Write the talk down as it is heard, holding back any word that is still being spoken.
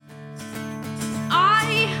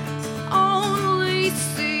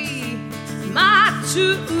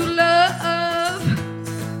true love,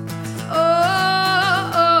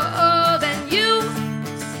 then you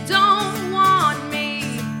don't want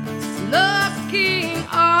me looking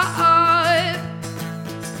up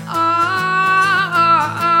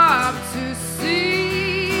to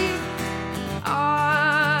see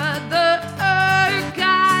other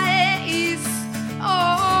guys.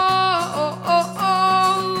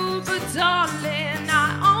 But darling,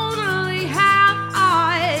 I only have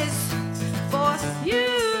eyes for you.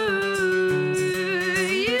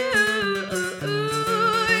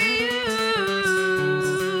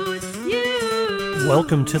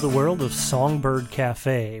 Welcome to the world of Songbird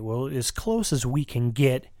Cafe. Well, as close as we can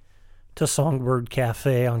get to Songbird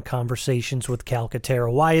Cafe on Conversations with Calcaterra.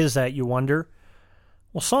 Why is that, you wonder?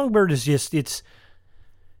 Well, Songbird is just, it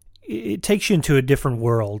takes you into a different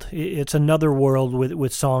world. It's another world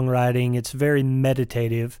with songwriting. It's very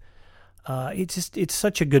meditative. It's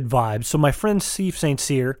such a good vibe. So my friend Steve St.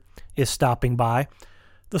 Cyr is stopping by.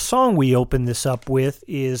 The song we open this up with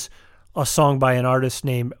is a song by an artist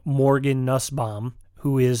named Morgan Nussbaum,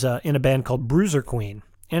 who is in a band called Bruiser Queen.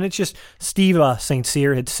 And it's just, Steve St.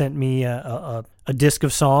 Cyr had sent me a disc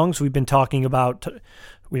of songs. We've been talking about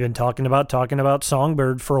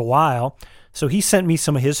Songbird for a while. So he sent me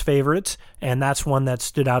some of his favorites, and that's one that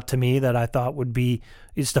stood out to me that I thought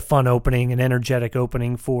is the fun opening and energetic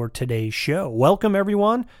opening for today's show. Welcome,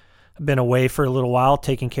 everyone. I've been away for a little while,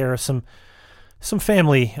 taking care of some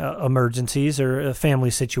family emergencies or a family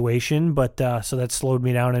situation, but so that slowed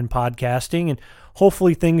me down in podcasting, and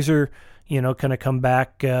hopefully things are, going to come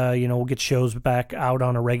back. We'll get shows back out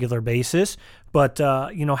on a regular basis, but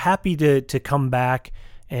happy to come back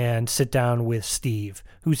and sit down with Steve,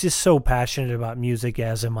 who's just so passionate about music,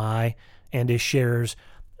 as am I, and he shares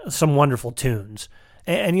some wonderful tunes.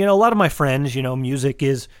 And a lot of my friends, music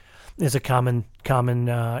is a common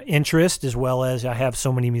interest, as well as I have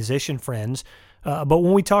so many musician friends. But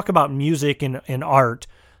when we talk about music and art,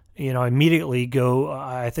 I immediately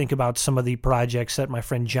I think about some of the projects that my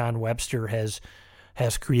friend John Webster has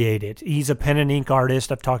created. He's a pen and ink artist.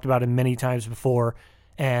 I've talked about him many times before,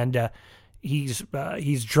 and he's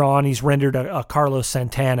rendered a Carlos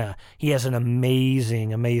Santana. He has an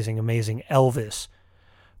amazing Elvis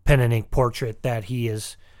pen and ink portrait that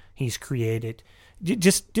he's created.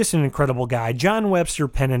 Just an incredible guy.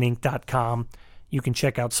 JohnWebsterPenandInk.com. You can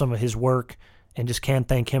check out some of his work, and just can't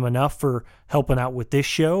thank him enough for helping out with this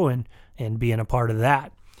show and being a part of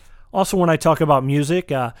that. Also, when I talk about music,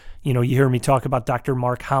 you hear me talk about Dr.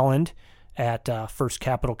 Mark Holland at First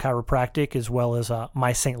Capital Chiropractic, as well as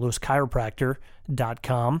MySt.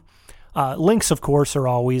 Louis.Chiropractor.com. Links, of course, are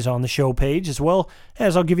always on the show page, as well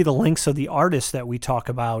as I'll give you the links of the artists that we talk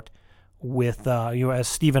about with, as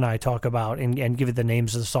Steve and I talk about, and give you the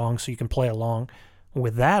names of the songs so you can play along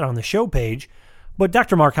with that on the show page. But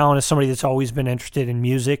Dr. Mark Holland is somebody that's always been interested in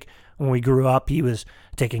music. When we grew up, he was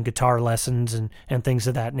taking guitar lessons and things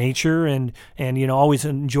of that nature, and always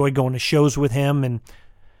enjoyed going to shows with him, and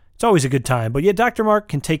it's always a good time. But yeah, Dr. Mark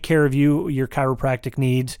can take care of your chiropractic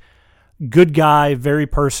needs. Good guy, very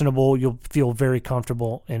personable. You'll feel very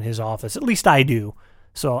comfortable in his office. At least I do.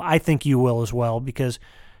 So I think you will as well, because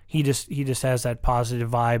he just has that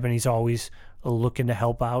positive vibe, and he's always looking to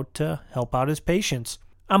help out his patients.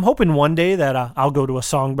 I'm hoping one day that I'll go to a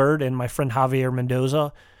Songbird, and my friend Javier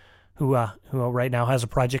Mendoza, who right now has a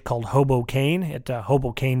project called Hobocane at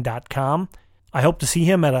Hobocane.com. I hope to see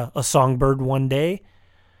him at a Songbird one day,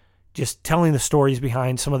 just telling the stories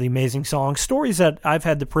behind some of the amazing songs, stories that I've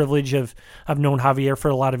had the privilege of. I've known Javier for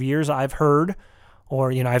a lot of years. I've heard,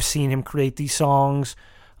 or I've seen him create these songs.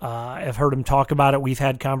 I've heard him talk about it. We've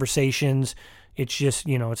had conversations. It's just,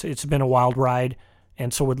 it's been a wild ride,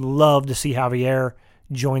 and so would love to see Javier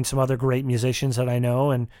join some other great musicians that I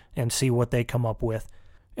know and see what they come up with.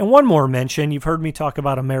 And one more mention, you've heard me talk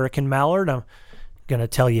about American Mallard. I'm going to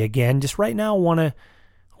tell you again, just right now want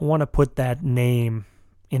to put that name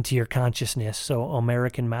into your consciousness. So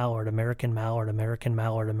American Mallard, American Mallard, American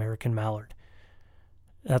Mallard, American Mallard.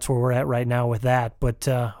 That's where we're at right now with that, but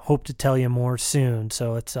hope to tell you more soon.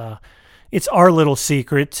 So it's our little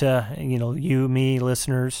secret, you, me,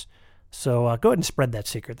 listeners. So go ahead and spread that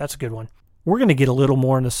secret. That's a good one. We're going to get a little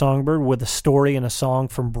more into Songbird with a story and a song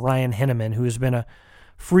from Brian Henneman, who has been a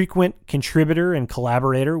frequent contributor and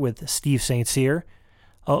collaborator with Steve St. Cyr.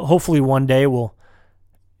 Hopefully one day we'll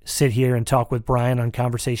sit here and talk with Brian on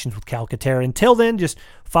Conversations with Calcaterra. Until then, just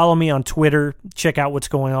follow me on Twitter. Check out what's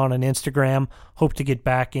going on Instagram. Hope to get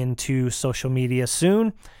back into social media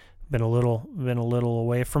soon. Been a little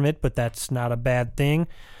away from it, but that's not a bad thing.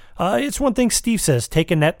 It's one thing Steve says: take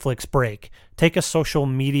a Netflix break, take a social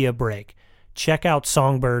media break. check out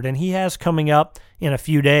Songbird. And he has coming up in a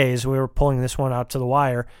few days, we were pulling this one out to the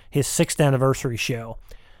wire, his 6th anniversary show.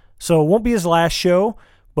 So it won't be his last show,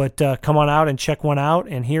 but come on out and check one out.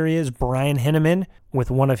 And here he is, Brian Henneman,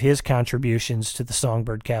 with one of his contributions to the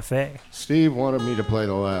Songbird Cafe. Steve wanted me to play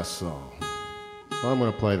the last song, so I'm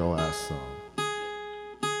going to play the last song.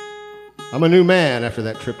 I'm a new man after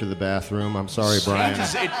that trip to the bathroom. I'm sorry, Brian.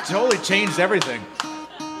 It totally changed everything.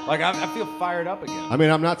 Like, I feel fired up again. I mean,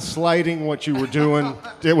 I'm not slighting what you were doing.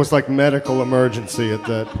 It was like medical emergency at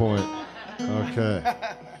that point. Okay.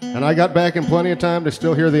 And I got back in plenty of time to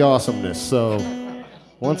still hear the awesomeness. So,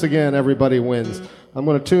 once again, everybody wins. I'm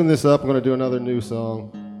going to tune this up. I'm going to do another new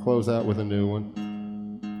song, close out with a new one.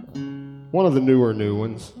 One of the newer new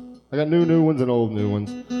ones. I got new ones and old new ones.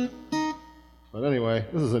 But anyway,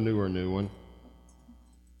 this is a newer new one.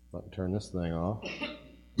 Let me turn this thing off.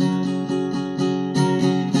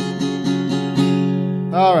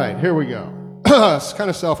 All right, here we go. It's kind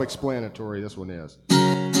of self-explanatory, this one is.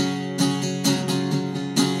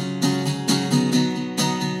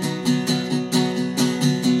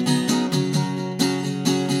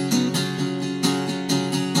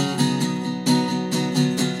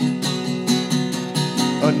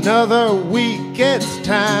 Another week, it's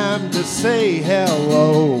time to say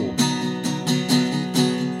hello.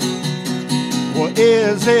 Well,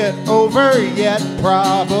 is it over yet?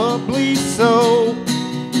 Probably so.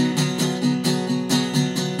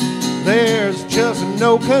 There's just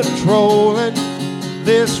no controlling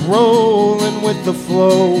this rolling with the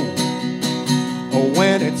flow. Oh,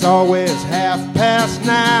 when it's always half past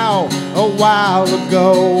now, a while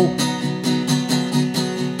ago.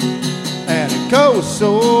 And it goes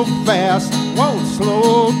so fast, won't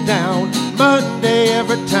slow down. Monday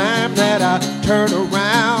every time that I turn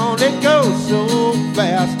around. It goes so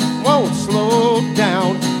fast, won't slow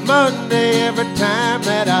down. Monday every time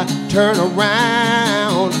that I turn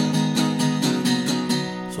around.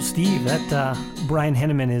 So Steve, that Brian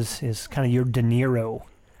Henneman is kind of your De Niro.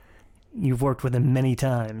 You've worked with him many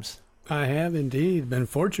times. I have indeed been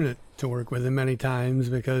fortunate to work with him many times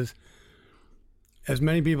because, as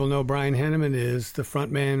many people know, Brian Henneman is the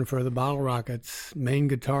frontman for the Bottle Rockets, main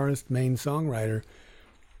guitarist, main songwriter.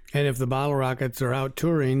 And if the Bottle Rockets are out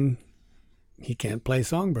touring, he can't play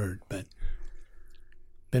Songbird. But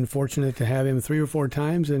been fortunate to have him 3 or 4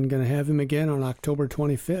 times and going to have him again on October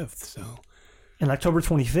 25th. So, and October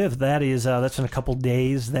 25th, that's in a couple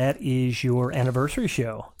days. That is your anniversary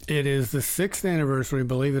show. It is the 6th anniversary,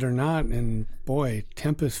 believe it or not. And boy,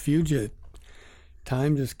 Tempus Fugit,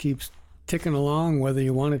 time just keeps ticking along whether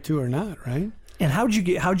you want it to or not, right? And how'd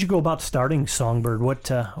you go about starting Songbird?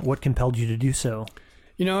 What compelled you to do so?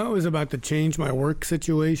 You know, it was about to change my work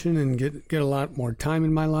situation and get a lot more time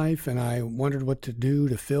in my life, and I wondered what to do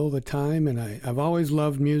to fill the time. And I've always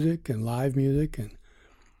loved music and live music, and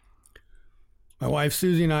my wife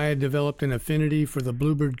Susie and I had developed an affinity for the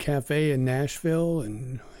Bluebird Cafe in Nashville,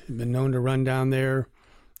 and had been known to run down there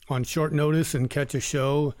on short notice and catch a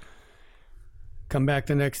show. Come back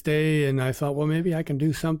the next day, and I thought, well, maybe I can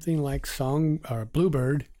do something like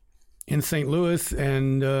Bluebird in St. Louis,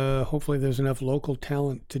 and hopefully there's enough local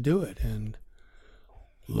talent to do it. And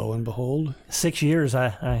lo and behold, 6 years,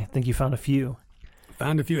 I think you found a few.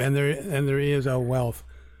 Found a few, and there is a wealth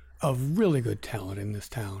of really good talent in this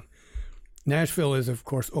town. Nashville is, of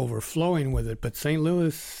course, overflowing with it, but St.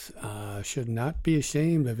 Louis should not be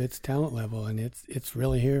ashamed of its talent level, and it's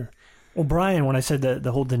really here. Well, Brian, when I said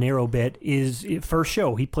the whole De Niro bit, is first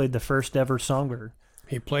show. He played the first ever Songbird.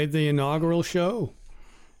 He played the inaugural show.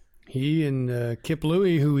 He and Kip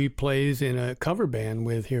Louie, who he plays in a cover band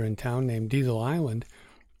with here in town named Diesel Island,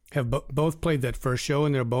 have both played that first show,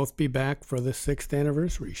 and they'll both be back for the 6th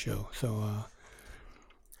anniversary show. So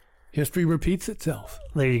history repeats itself.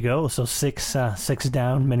 There you go. So six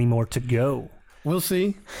down, many more to go. We'll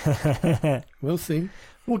see. We'll see.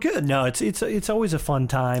 Well, good. No, it's always a fun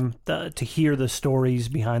time to hear the stories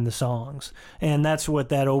behind the songs, and that's what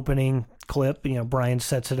that opening clip. Brian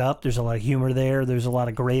sets it up. There's a lot of humor there. There's a lot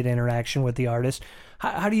of great interaction with the artist.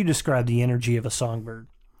 How do you describe the energy of a Songbird?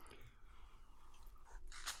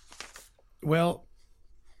 Well,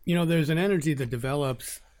 there's an energy that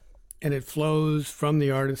develops, and it flows from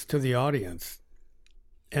the artist to the audience,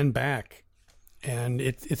 and back, and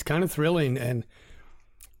it's kind of thrilling. And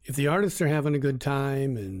if the artists are having a good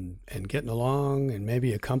time and getting along and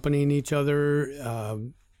maybe accompanying each other,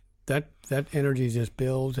 that energy just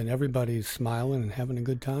builds, and everybody's smiling and having a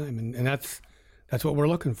good time, and that's what we're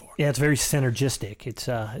looking for. Yeah, it's very synergistic. It's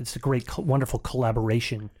a great, wonderful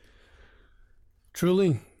collaboration.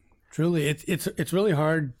 Truly, it's really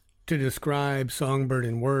hard to describe Songbird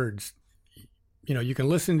in words. you can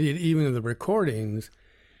listen to it even in the recordings,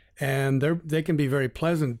 and they can be very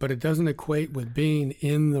pleasant, but it doesn't equate with being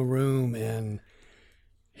in the room and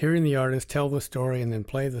hearing the artist tell the story and then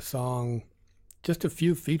play the song just a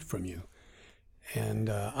few feet from you. And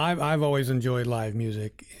I've always enjoyed live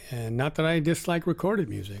music, and not that I dislike recorded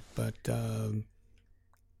music, but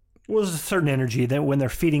well, there's a certain energy that when they're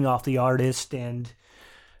feeding off the artist, and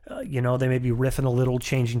they may be riffing a little,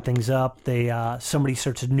 changing things up. Somebody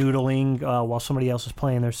starts noodling while somebody else is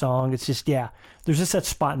playing their song. It's just there's just that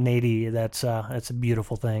spontaneity that's a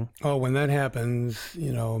beautiful thing. Oh, when that happens,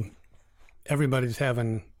 everybody's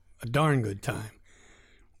having a darn good time,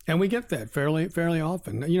 and we get that fairly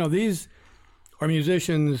often. These are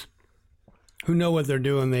musicians who know what they're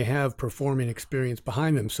doing. They have performing experience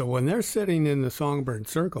behind them. So when they're sitting in the Songbird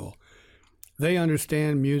Circle, they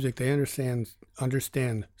understand music, they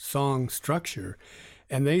understand song structure,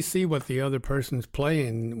 and they see what the other person's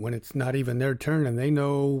playing when it's not even their turn, and they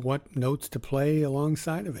know what notes to play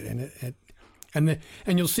alongside of it. And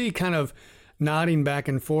you'll see kind of nodding back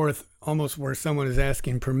and forth, almost where someone is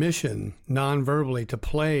asking permission non-verbally to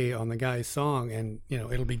play on the guy's song, and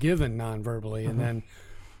it'll be given non-verbally, and then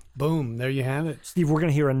boom, there you have it. Steve, we're going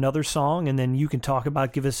to hear another song, and then you can tell us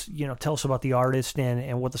about the artist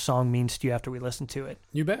and what the song means to you after we listen to it.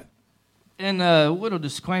 You bet. And a little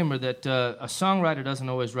disclaimer that a songwriter doesn't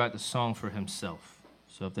always write the song for himself.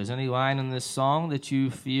 So if there's any line in this song that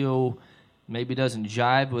you feel maybe doesn't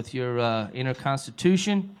jive with your inner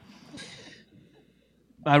constitution,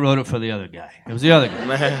 I wrote it for the other guy. It was the other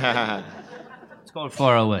guy. It's called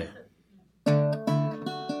Far Away.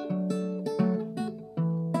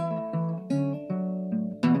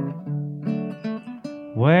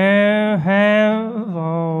 Where have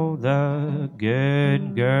all the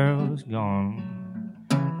good girls gone?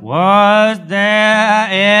 Was there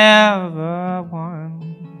ever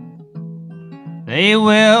one? They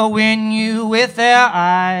will win you with their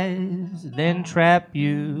eyes, then trap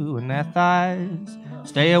you in their thighs.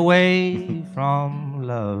 Stay away from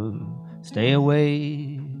love, stay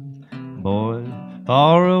away, boy,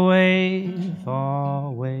 far away, far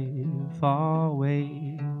away, far away.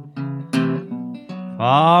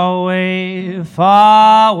 Far away,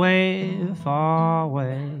 far away, far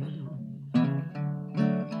away.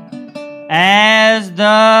 As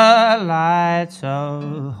the lights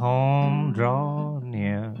of home draw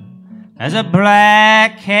near, there's a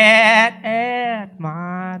black cat at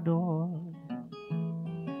my door.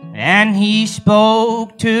 And he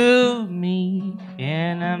spoke to me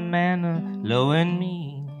in a manner low and mean.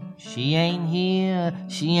 She ain't here,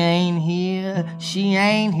 she ain't here, she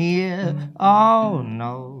ain't here. Oh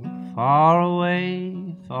no, far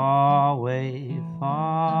away, far away,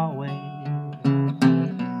 far away.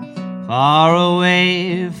 Far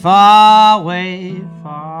away, far away,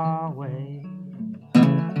 far away.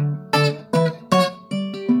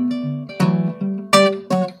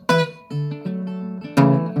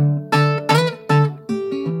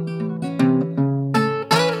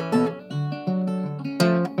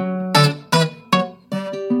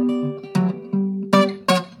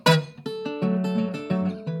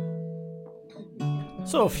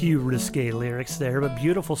 So a few risque lyrics there, but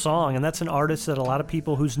beautiful song, and that's an artist that a lot of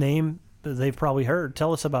people whose name they've probably heard.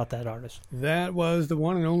 Tell us about that artist. That was the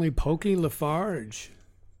one and only Pokey LaFarge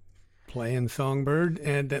playing Songbird,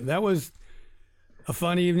 and that was a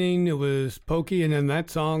fun evening. It was Pokey, and then that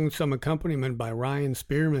song, some accompaniment by Ryan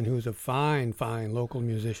Spearman, who's a fine local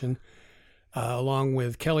musician, along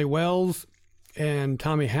with Kelly Wells and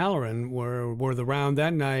Tommy Halloran were the round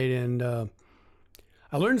that night, and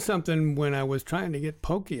I learned something when I was trying to get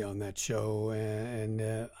Pokey on that show,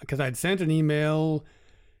 and because I'd sent an email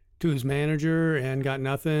to his manager and got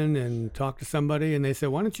nothing, and talked to somebody, and they said,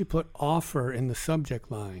 why don't you put offer in the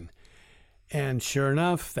subject line? And sure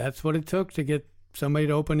enough, that's what it took to get somebody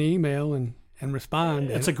to open the email and respond.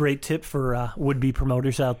 That's a great tip for would-be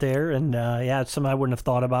promoters out there, and it's something I wouldn't have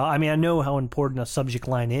thought about. I mean, I know how important a subject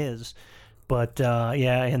line is, but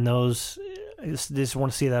in those, I just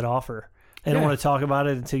want to see that offer. They don't want to talk about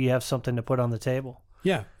it until you have something to put on the table.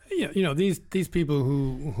 Yeah. These people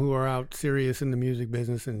who are out serious in the music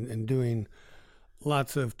business and doing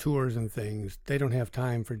lots of tours and things, they don't have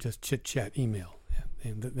time for just chit-chat email.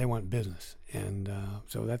 They want business. And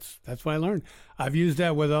so that's what I learned. I've used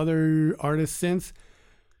that with other artists since.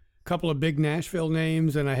 A couple of big Nashville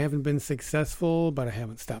names, and I haven't been successful, but I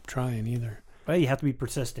haven't stopped trying either. Well, you have to be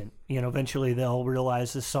persistent. Eventually they'll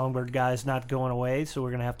realize this Songbird guy's not going away, so we're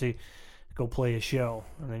going to have to go play a show,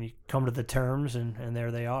 and then you come to the terms, and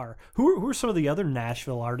there they are. Who are some of the other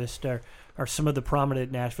Nashville artists, are some of the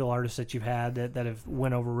prominent Nashville artists that you've had that have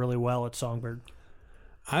went over really well at Songbird?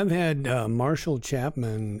 I've had Marshall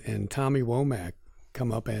Chapman and Tommy Womack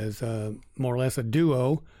come up as more or less a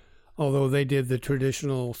duo, although they did the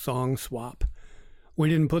traditional song swap. We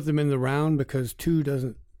didn't put them in the round because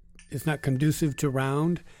it's not conducive to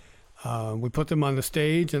round. We put them on the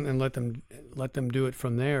stage and let them do it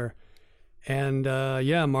from there. And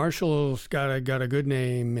Marshall's got a good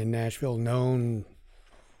name in Nashville, known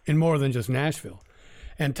in more than just Nashville.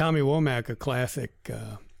 And Tommy Womack, a classic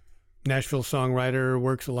Nashville songwriter,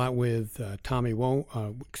 works a lot with with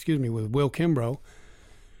Will Kimbrough.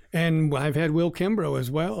 And I've had Will Kimbrough as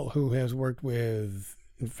well, who has worked with,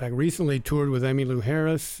 in fact, recently toured with Emmylou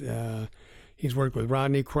Harris. He's worked with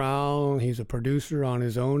Rodney Crowell. He's a producer on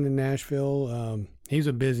his own in Nashville. He's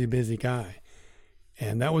a busy guy.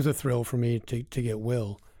 And that was a thrill for me to get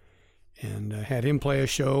Will. And had him play a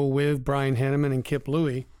show with Brian Henneman and Kip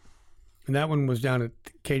Louie. And that one was down at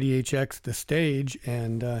KDHX, The Stage,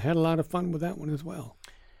 and had a lot of fun with that one as well.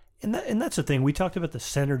 And that's the thing. We talked about the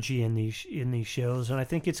synergy in these shows, and I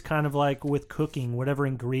think it's kind of like with cooking. Whatever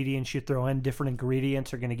ingredients you throw in, different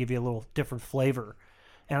ingredients are going to give you a little different flavor.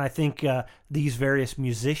 And I think these various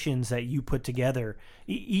musicians that you put together,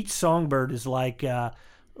 each songbird is like a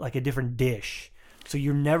different dish. So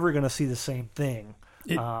you're never going to see the same thing.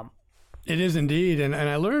 It is indeed, and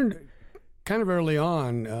I learned kind of early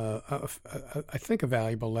on, I think a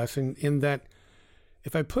valuable lesson in that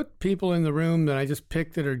if I put people in the room that I just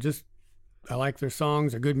picked that are just, I like their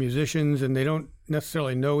songs, they're good musicians, and they don't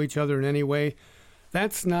necessarily know each other in any way,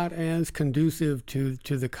 that's not as conducive to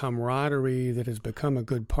the camaraderie that has become a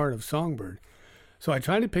good part of Songbird. So I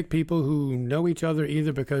try to pick people who know each other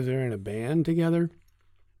either because they're in a band together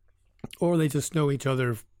or they just know each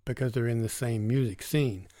other because they're in the same music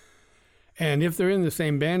scene. And if they're in the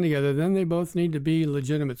same band together, then they both need to be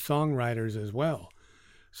legitimate songwriters as well.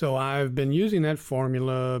 So I've been using that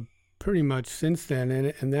formula pretty much since then,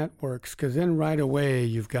 and that works because then right away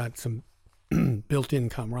you've got some built-in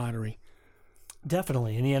camaraderie.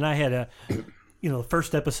 Definitely. And I had the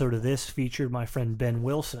first episode of this featured my friend Ben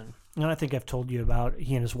Wilson. And I think I've told you about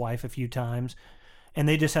he and his wife a few times. And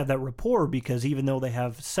they just have that rapport because even though they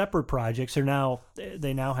have separate projects,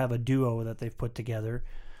 they now have a duo that they've put together.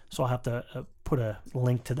 So I'll have to put a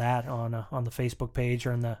link to that on the Facebook page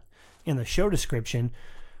or in the show description.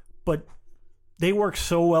 But they work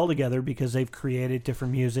so well together because they've created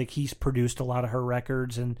different music. He's produced a lot of her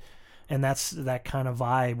records, and that's that kind of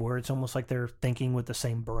vibe where it's almost like they're thinking with the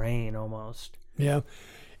same brain almost. Yeah.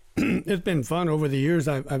 It's been fun over the years.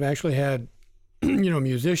 I've actually had,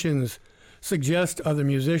 musicians suggest other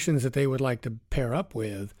musicians that they would like to pair up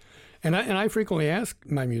with. And I frequently ask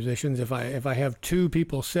my musicians if I have two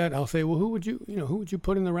people set, I'll say, well, who would you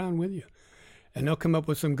put in the round with you? And they'll come up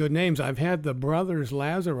with some good names. I've had the brothers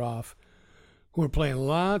Lazaroff, who are playing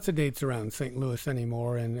lots of dates around St. Louis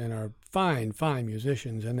anymore and are fine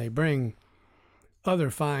musicians, and they bring other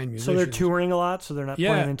fine musicians. So they're touring a lot, so they're not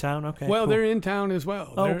playing in town? Okay. Well, cool. They're in town as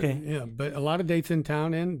well. Oh, okay. Yeah, but a lot of dates in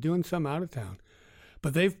town and doing some out of town.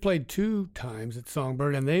 But they've played 2 times at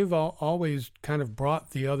Songbird, and they've always kind of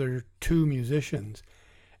brought the other 2 musicians.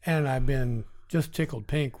 And I've been just tickled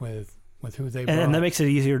pink with who they brought. And that makes it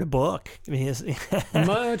easier to book. I mean,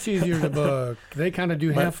 much easier to book. They kind of do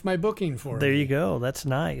half my booking for me. There you go. That's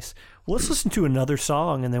nice. Well, let's listen to another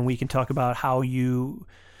song, and then we can talk about how you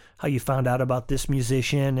found out about this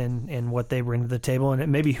musician and what they bring to the table,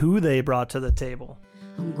 and maybe who they brought to the table.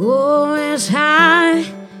 I'm going as high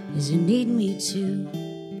as you need me to.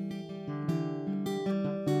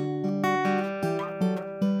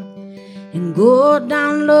 And go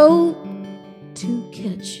down low to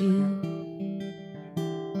catch you.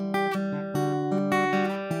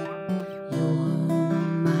 You're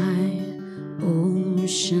my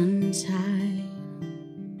ocean tide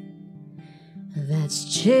that's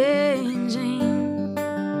changing.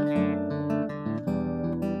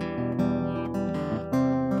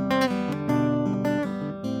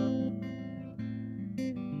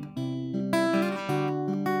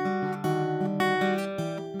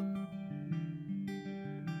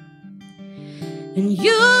 And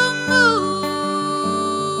you move,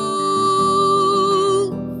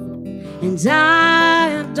 and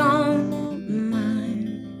I don't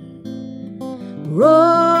mind.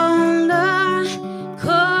 Roller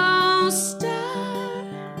coaster,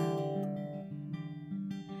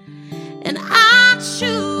 and I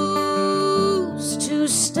choose to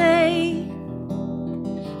stay,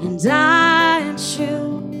 and I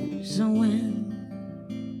choose when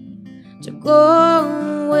to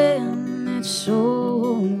go when it's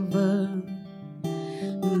over.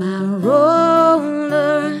 My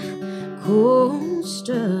roller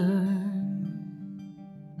coaster.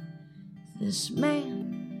 This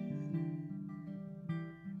man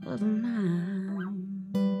for the night.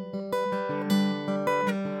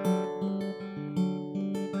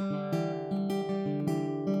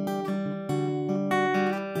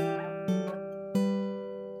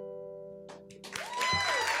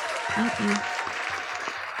 Thank you.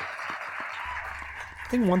 I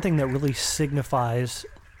think one thing that really signifies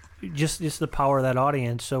just the power of that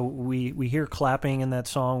audience. So we hear clapping in that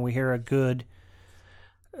song. We hear a good,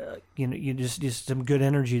 you just some good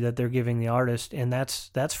energy that they're giving the artist, and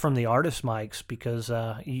that's from the artist mics, because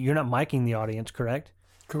you're not miking the audience, correct?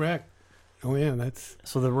 Correct. Oh yeah, that's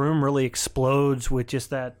so the room really explodes with just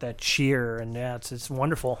that cheer, and yeah, it's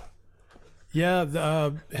wonderful.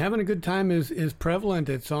 Yeah, having a good time is prevalent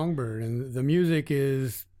at Songbird, and the music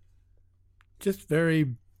is just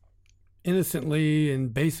very innocently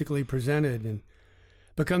and basically presented, and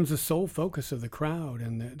becomes the sole focus of the crowd.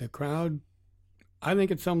 And the crowd, I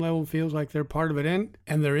think, at some level feels like they're part of it,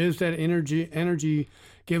 and there is that energy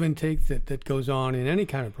give and take that goes on in any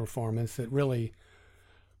kind of performance that really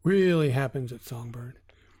happens at Songbird.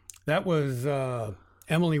 That was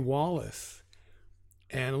Emily Wallace,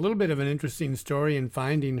 and a little bit of an interesting story in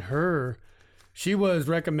finding her. She was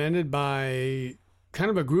recommended by kind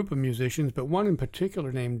of a group of musicians, but one in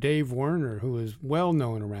particular named Dave Werner, who is well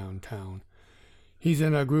known around town. He's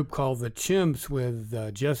in a group called the Chimps with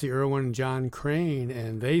Jesse Irwin and John Crane,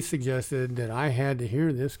 and they suggested that I had to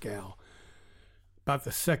hear this gal. About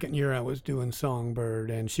the second year I was doing Songbird,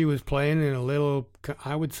 and she was playing in a little,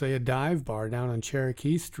 I would say, a dive bar down on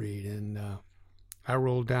Cherokee Street, and I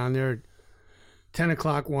rolled down there at 10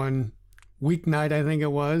 o'clock one weeknight, I think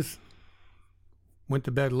it was. Went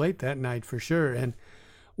to bed late that night for sure, and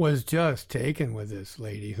was just taken with this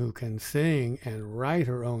lady who can sing and write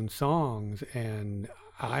her own songs, and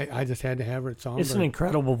I just had to have her at Songbird. It's an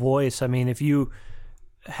incredible voice. I mean,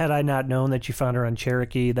 had I not known that you found her on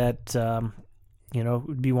Cherokee, that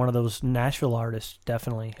would be one of those Nashville artists,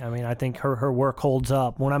 definitely. I mean, I think her work holds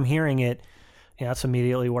up. When I'm hearing it, that's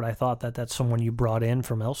immediately what I thought, that's someone you brought in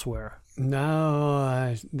from elsewhere.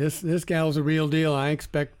 No, this gal's a real deal. I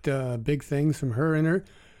expect big things from her, and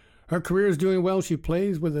her career is doing well. She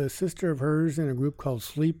plays with a sister of hers in a group called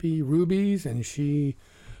Sleepy Rubies, and she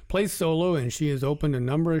plays solo, and she has opened a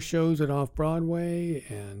number of shows at Off-Broadway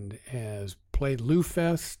and has played Lou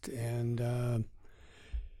Fest, and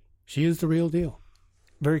she is the real deal.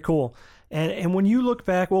 Very cool. And when you look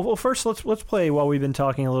back, well, first let's play while we've been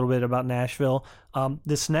talking a little bit about Nashville.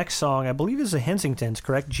 This next song, I believe, is the Hensingtons,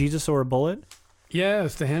 correct? Jesus or a Bullet?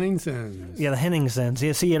 Yes, the Henningsons. Yeah, the Henningsons.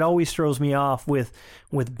 Yeah, see, it always throws me off with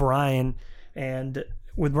Brian and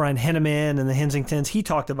with Brian Henneman and the Hensingtons. He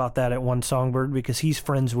talked about that at one Songbird because he's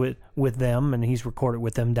friends with them, and he's recorded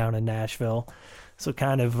with them down in Nashville. So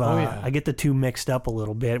kind of, I get the two mixed up a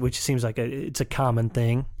little bit, which seems like it's a common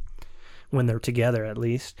thing when they're together, at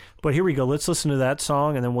least. But here we go. Let's listen to that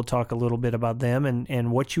song, and then we'll talk a little bit about them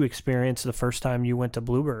and what you experienced the first time you went to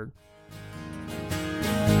Bluebird.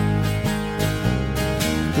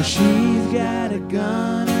 Well, she's got a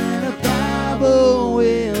gun and a Bible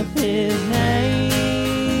with his name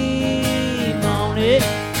on it.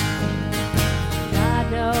 God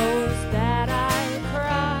knows that I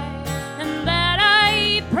cry and that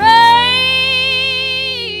I pray,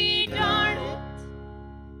 darn it.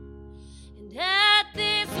 And at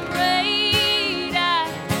this rate, I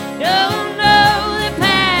don't know the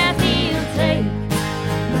path he'll take.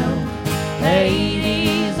 No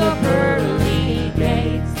ladies or pearly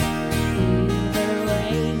gates. Either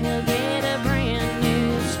way, he'll get a brand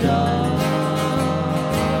new start.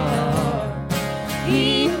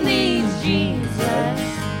 He needs Jesus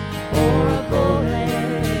or a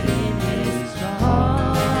bullet in his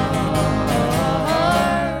heart.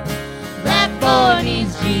 That boy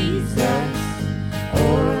needs Jesus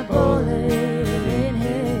or a bullet in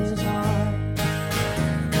his heart.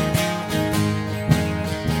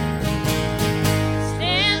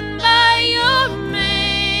 Stand by your man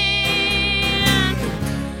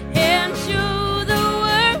and show the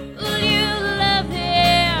world you love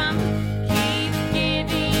him. Keep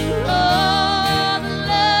giving all the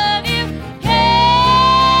love you can.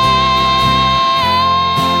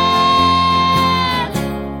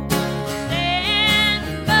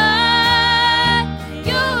 Stand by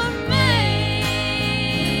your man.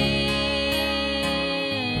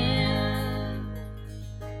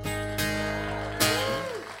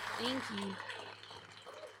 Thank you.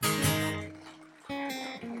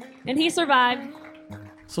 And he survived.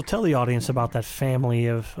 So tell the audience about that family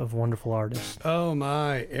of wonderful artists. Oh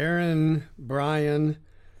my, Aaron, Brian,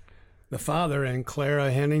 the father, and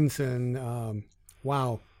Clara Henningsen.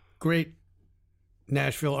 Wow, great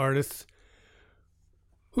Nashville artists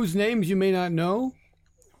whose names you may not know,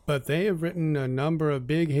 But they have written a number of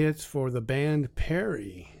big hits for the band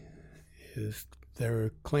Perry, is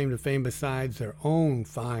their claim to fame besides their own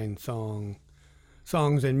fine songs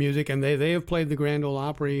and music. And they have played the Grand Ole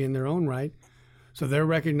Opry in their own right. So they're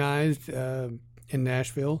recognized in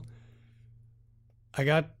Nashville. I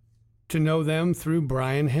got to know them through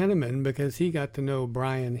Brian Henneman because he got to know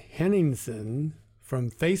Brian Henningsen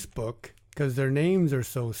from Facebook because their names are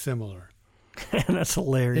so similar. That's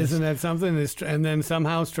hilarious. Isn't that something? And then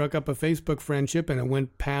somehow struck up a Facebook friendship, and it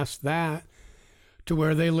went past that to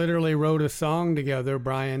where they literally wrote a song together,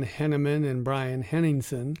 Brian Henneman and Brian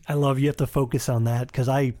Henningsen. I love you have to focus on that because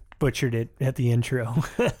I butchered it at the intro.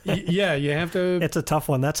 Yeah, you have to. It's a tough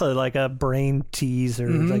one. That's like a brain tease or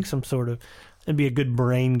like some sort of, it'd be a good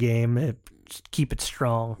brain game. Keep it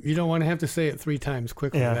strong. You don't want to have to say it 3 times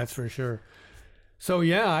quickly, that's for sure. So,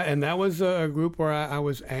 yeah, and that was a group where I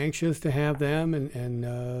was anxious to have them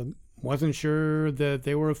and wasn't sure that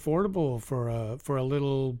they were affordable for a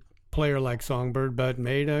little player like Songbird, but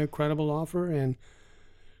made a credible offer, and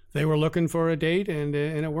they were looking for a date, and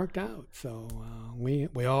it worked out. So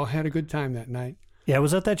we all had a good time that night. Yeah, I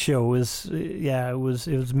was at that show. It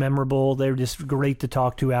was memorable. They were just great to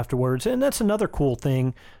talk to afterwards. And that's another cool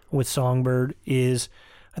thing with Songbird is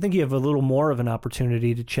I think you have a little more of an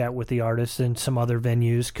opportunity to chat with the artists than some other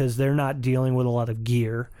venues because they're not dealing with a lot of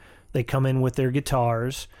gear. They come in with their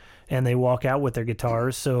guitars and they walk out with their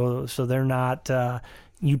guitars. So they're not,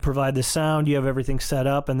 you provide the sound, you have everything set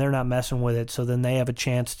up, and they're not messing with it. So then they have a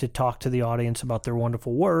chance to talk to the audience about their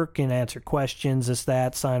wonderful work and answer questions,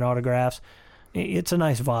 sign autographs. It's a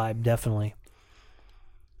nice vibe, definitely.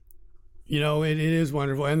 You know, it is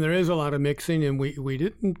wonderful. And there is a lot of mixing, and we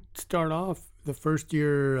didn't start off the first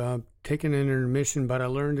year taking an intermission, but I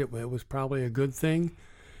learned it was probably a good thing.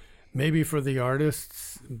 Maybe for the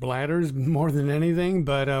artists' bladders more than anything,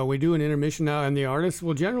 but we do an intermission now, and the artists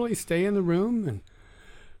will generally stay in the room and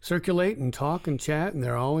circulate and talk and chat, and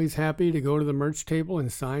they're always happy to go to the merch table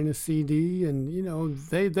and sign a CD. And, you know,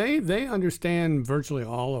 they understand, virtually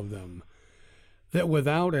all of them, that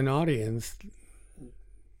without an audience,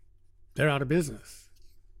 they're out of business.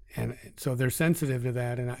 And so they're sensitive to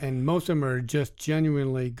that, and most of them are just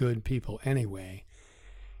genuinely good people anyway.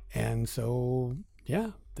 And so, yeah,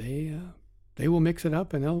 they will mix it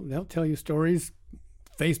up, and they'll tell you stories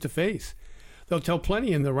face to face. They'll tell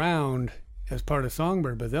plenty in the round as part of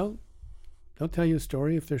Songbird, but they'll tell you a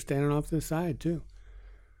story if they're standing off to the side too.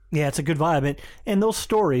 Yeah, it's a good vibe, and those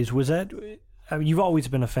stories was that. I mean, you've always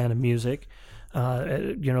been a fan of music,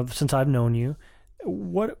 since I've known you.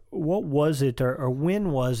 What was it, or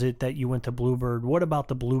when was it that you went to Bluebird? What about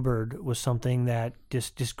the Bluebird was something that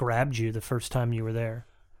just grabbed you the first time you were there?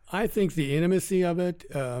 I think the intimacy of it,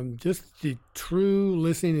 just the true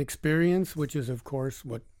listening experience, which is, of course,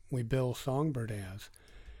 what we bill Songbird as.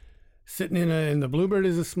 Sitting in the Bluebird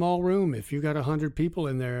is a small room. If you got 100 people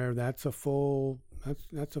in there, that's a full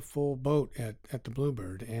boat at the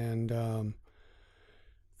Bluebird, and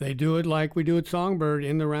they do it like we do at Songbird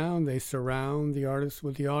in the round. They surround the artists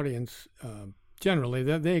with the audience.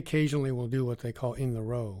 Generally, they occasionally will do what they call in the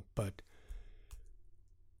row,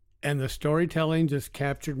 and the storytelling just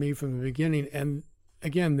captured me from the beginning. And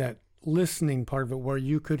again, that listening part of it, where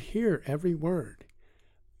you could hear every word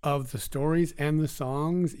of the stories and the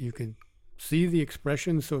songs, you could see the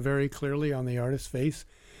expression so very clearly on the artist's face.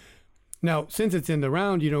 Now, since it's in the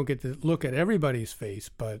round, you don't get to look at everybody's face,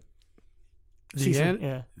 but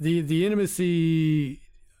the intimacy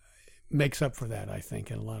makes up for that, I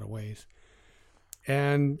think, in a lot of ways.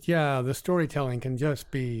 And yeah, the storytelling can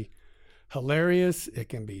just be hilarious. It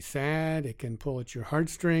can be sad. It can pull at your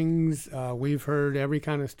heartstrings. We've heard every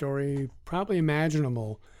kind of story probably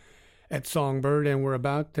imaginable at Songbird, and we're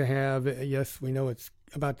about to have, yes, we know it's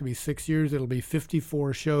about to be 6 years. It'll be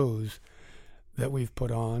 54 shows that we've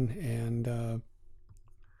put on, and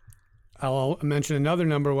I'll mention another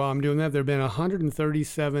number while I'm doing that. There have been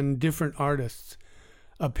 137 different artists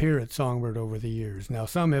appear at Songbird over the years. Now,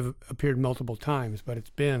 some have appeared multiple times, but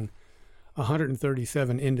it's been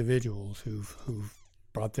 137 individuals who've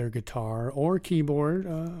brought their guitar or keyboard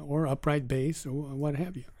or upright bass or what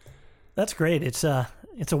have you. That's great. It's a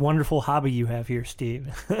wonderful hobby you have here, Steve.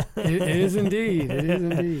 It is indeed. It is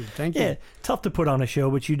indeed. Thank you. Yeah, tough to put on a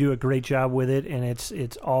show, but you do a great job with it, and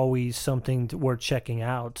it's always something worth checking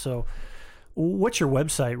out. So, what's your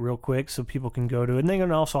website, real quick, so people can go to it? And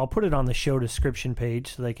then also, I'll put it on the show description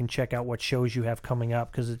page so they can check out what shows you have coming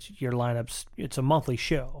up, because it's your lineups. It's a monthly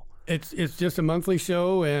show. It's just a monthly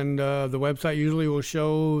show, and the website usually will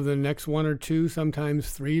show the next 1 or 2,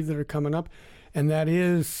 sometimes 3 that are coming up. And that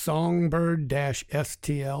is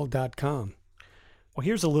songbird-stl.com. Well,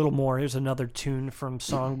 here's a little more. Here's another tune from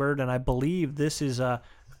Songbird, and I believe this is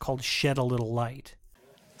called Shed a Little Light.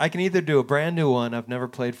 I can either do a brand new one I've never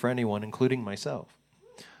played for anyone, including myself,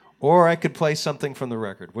 or I could play something from the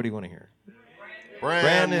record. What do you want to hear?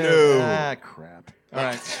 Brand new. Ah, crap. All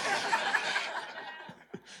right.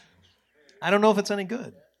 I don't know if it's any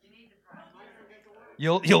good.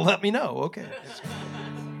 You'll let me know. Okay.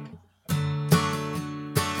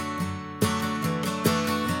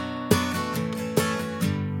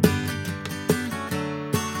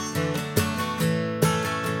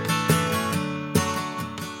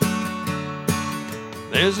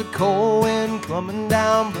 There's a cold wind coming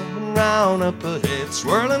down, blowing round up ahead,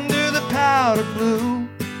 swirling through the powder blue.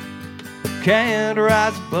 Can't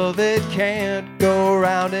rise above it, can't go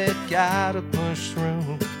around it, gotta push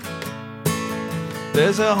through.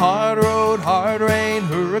 There's a hard road, hard rain,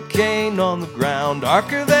 hurricane on the ground,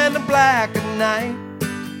 darker than the black of night.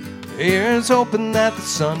 Here's hoping that the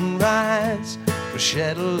sunrise will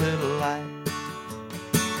shed a little light.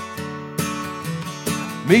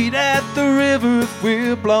 Meet at the river if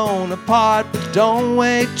we're blown apart, but don't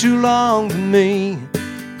wait too long for me.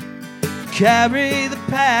 Carry the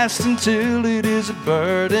past until it is a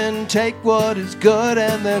burden. Take what is good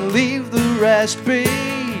and then leave the rest be.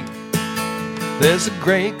 There's a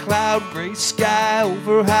gray cloud, gray sky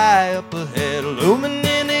over high up ahead, looming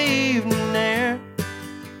in the evening air.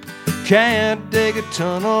 Can't dig a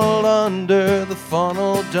tunnel under the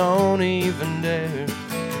funnel, don't even dare.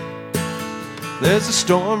 There's a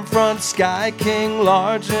storm front, sky king,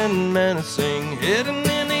 large and menacing, hidden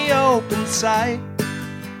in the open sight.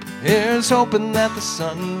 Here's hoping that the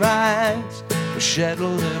sunrise will shed a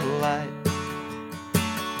little light.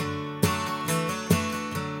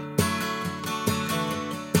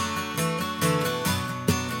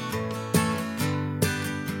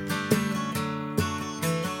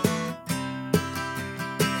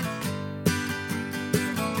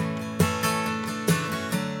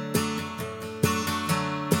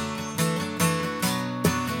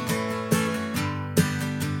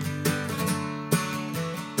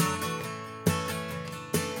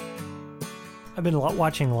 I've been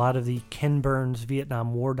watching a lot of the Ken Burns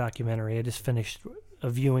Vietnam War documentary. I just finished a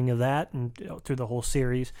viewing of that and through the whole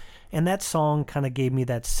series, and that song kind of gave me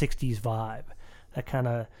that 60s vibe. That kind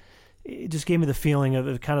of, it just gave me the feeling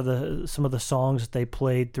of kind of some of the songs that they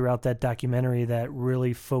played throughout that documentary that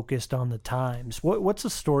really focused on the times. What's the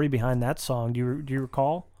story behind that song? Do you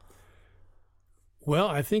recall? Well,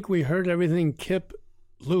 I think we heard everything Kip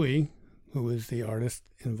Louie, who was the artist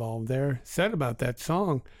involved there, said about that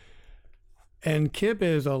song. And Kip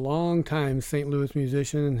is a long-time St. Louis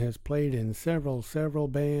musician and has played in several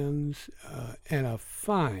bands, and a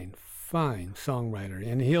fine songwriter.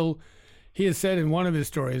 And he has said in one of his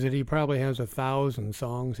stories that he probably has 1,000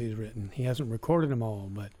 songs he's written. He hasn't recorded them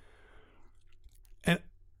all, and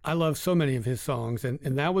I love so many of his songs. And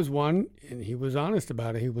that was one, and he was honest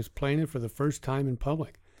about it. He was playing it for the first time in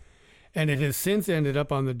public. And it has since ended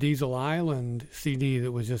up on the Diesel Island CD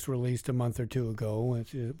that was just released a month or two ago,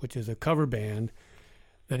 which is a cover band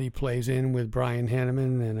that he plays in with Brian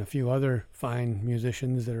Hanneman and a few other fine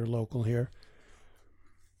musicians that are local here.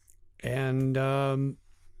 And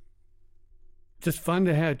just fun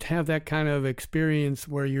to have that kind of experience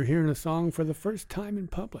where you're hearing a song for the first time in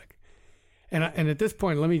public. And at this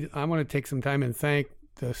point, I want to take some time and thank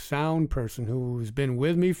the sound person who's been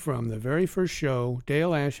with me from the very first show,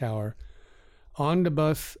 Dale Ashauer. On the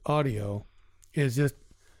Bus Audio is just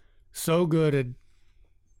so good at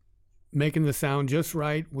making the sound just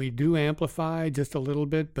right. We do amplify just a little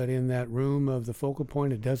bit, but in that room of the focal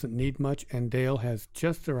point, it doesn't need much, and Dale has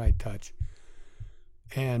just the right touch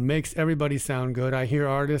and makes everybody sound good. I hear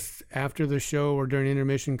artists after the show or during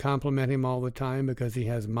intermission compliment him all the time because he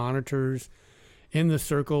has monitors in the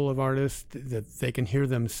circle of artists that they can hear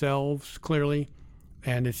themselves clearly,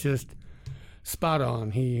 and it's just spot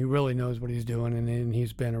on. He really knows what he's doing, and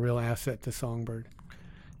he's been a real asset to Songbird.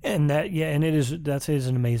 And that is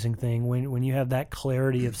an amazing thing when you have that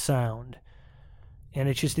clarity of sound, and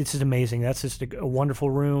it's just amazing. That's just a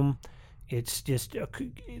wonderful room. It's just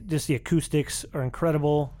the acoustics are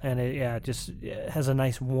incredible, and it has a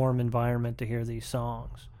nice warm environment to hear these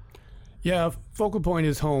songs. Yeah, Focal Point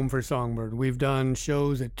is home for Songbird. We've done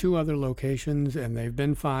shows at 2 other locations, and they've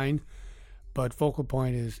been fine, but Focal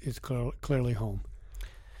Point is clearly home.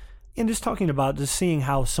 And just talking about just seeing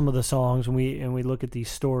how some of the songs, and we look at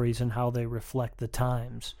these stories and how they reflect the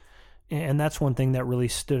times, and that's one thing that really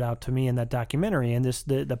stood out to me in that documentary, and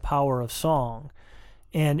the power of song.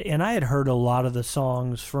 And I had heard a lot of the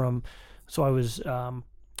songs so I was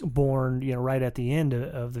born right at the end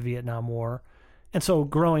of the Vietnam War. And so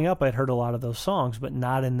growing up, I'd heard a lot of those songs, but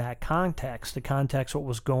not in that context. The context, what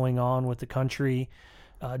was going on with the country,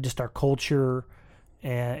 just our culture,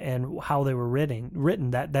 and how they were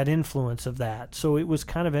written, that influence of that. So it was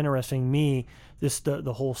kind of interesting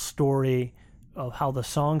the whole story of how the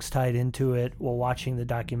songs tied into it while watching the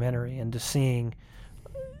documentary, and just seeing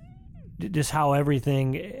just how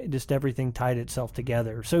everything tied itself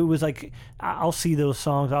together. So it was like, I'll see those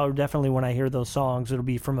songs. I'll definitely, when I hear those songs, it'll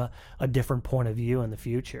be from a different point of view in the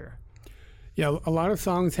future. Yeah, a lot of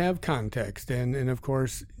songs have context, and of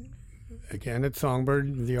course, again, at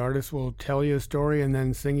Songbird, the artist will tell you a story and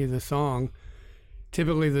then sing you the song.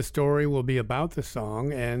 Typically, the story will be about the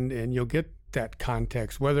song, and you'll get that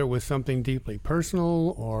context, whether it was something deeply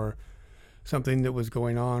personal or something that was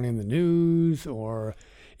going on in the news. Or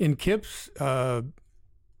in Kip's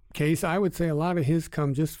case, I would say a lot of his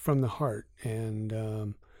come just from the heart,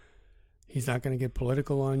 and he's not going to get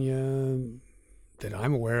political on you that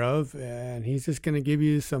I'm aware of, and he's just going to give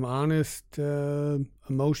you some honest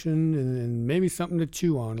emotion and maybe something to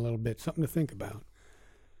chew on a little bit, something to think about.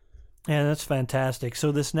 Yeah, that's fantastic.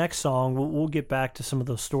 So this next song, we'll get back to some of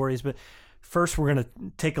those stories, but first we're going to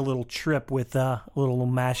take a little trip with a little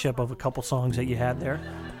mashup of a couple songs that you had there.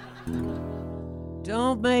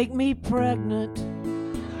 Don't make me pregnant,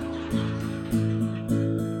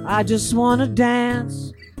 I just want to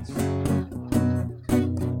dance.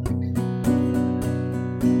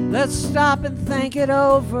 Let's stop and think it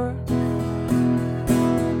over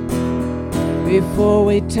before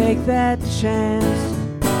we take that chance.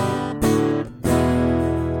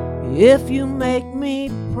 If you make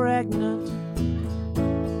me pregnant,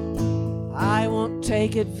 I won't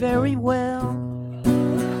take it very well.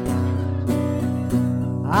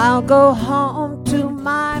 I'll go home to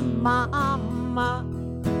my mama,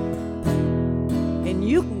 and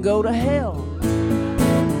you can go to hell.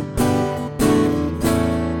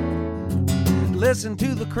 Listen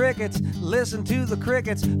to the crickets, listen to the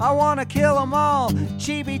crickets. I wanna kill them all.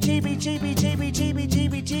 Cheepy, cheepy, cheepy, cheepy, cheepy,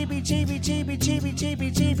 cheepy, cheepy, cheepy, cheepy, cheepy,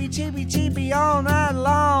 cheepy, cheepy, cheepy, cheepy all night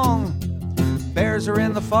long. Bears are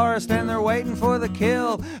in the forest and they're waiting for the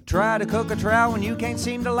kill. Try to cook a trout when you can't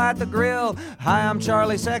seem to light the grill. Hi, I'm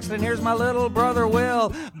Charlie Sexton, here's my little brother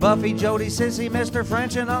Will. Buffy, Jody, Sissy, Mr.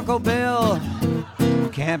 French, and Uncle Bill.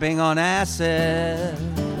 Camping on acid,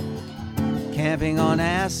 camping on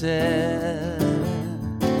acid.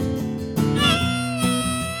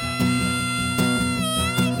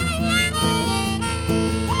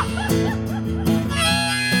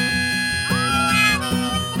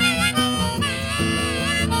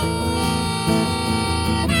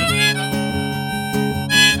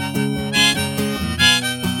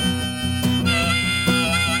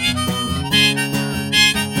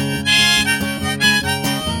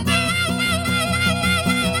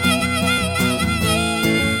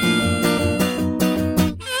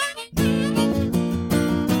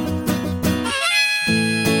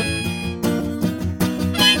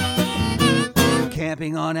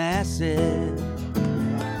 Camping on acid,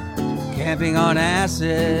 camping on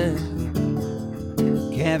acid,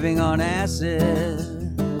 camping on acid,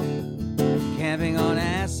 camping on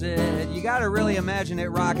acid. You gotta really imagine it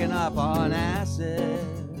rocking up on acid,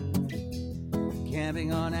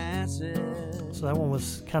 camping on acid. So that one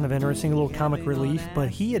was kind of interesting, a little comic relief, but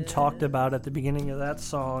he had talked about at the beginning of that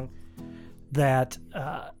song that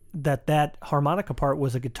that harmonica part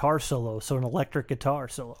was a guitar solo, so an electric guitar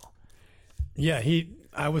solo. Yeah,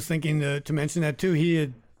 I was thinking to mention that too. He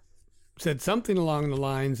had said something along the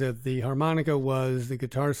lines that the harmonica was the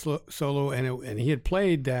guitar solo, and he had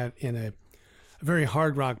played that in a very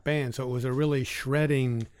hard rock band, so it was a really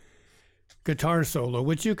shredding guitar solo,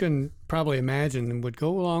 which you can probably imagine would go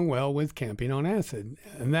along well with Camping on Acid.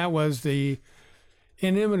 And that was the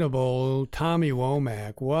inimitable Tommy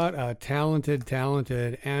Womack. What a talented,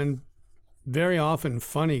 and very often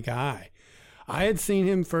funny guy. I had seen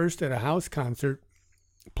him first at a house concert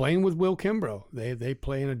playing with Will Kimbrough. They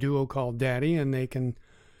play in a duo called Daddy, and they can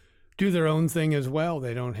do their own thing as well.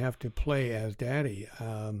 They don't have to play as Daddy.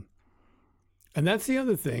 And that's the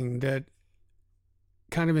other thing that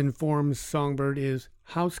kind of informs Songbird is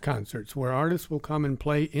house concerts, where artists will come and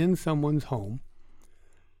play in someone's home,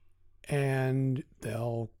 and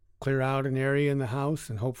they'll clear out an area in the house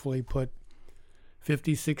and hopefully put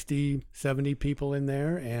 50, 60, 70 people in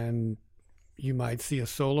there, and you might see a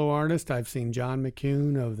solo artist. I've seen John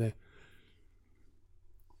McCune of the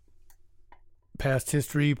Past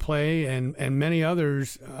History play, and many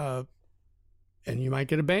others, and you might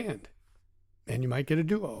get a band, and you might get a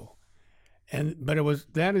duo. But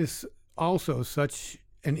that is also such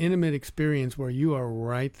an intimate experience where you are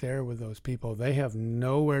right there with those people. They have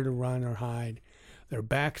nowhere to run or hide. Their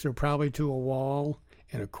backs are probably to a wall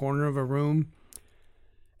in a corner of a room.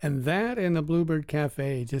 And that and the Bluebird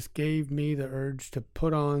Cafe just gave me the urge to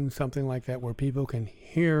put on something like that where people can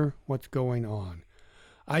hear what's going on.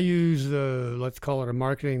 I use the, let's call it a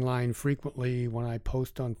marketing line frequently when I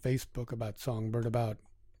post on Facebook about Songbird, about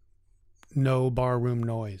no barroom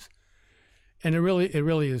noise. And it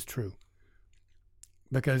really is true.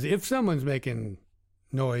 Because if someone's making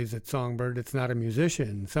noise at Songbird, it's not a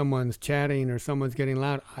musician. Someone's chatting or someone's getting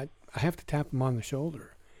loud, I have to tap them on the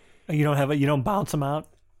shoulder. You don't bounce them out?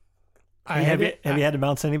 Have you had to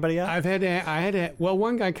bounce anybody out? I had to. Well,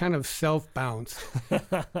 one guy kind of self-bounced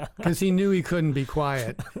because he knew he couldn't be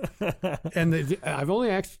quiet. And I've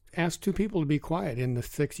only asked 2 people to be quiet in the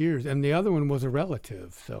 6 years, and the other one was a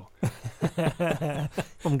relative. So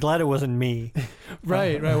I'm glad it wasn't me.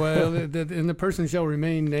 Right. Well, and the person shall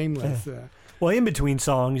remain nameless. Well, in between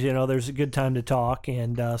songs, there's a good time to talk,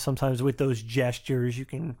 and sometimes with those gestures, you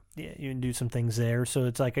can do some things there. So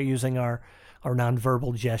it's like using our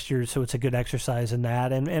nonverbal gestures, so it's a good exercise in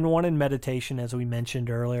that, and one in meditation, as we mentioned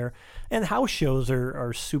earlier. And house shows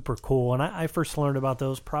are super cool, and I first learned about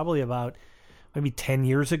those probably about maybe 10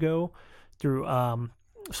 years ago through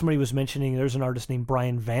somebody was mentioning there's an artist named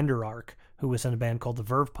Brian Vander Ark who was in a band called the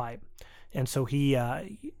Verve Pipe, and so he a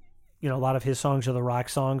lot of his songs are the rock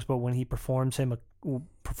songs, but when he performs them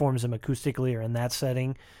acoustically or in that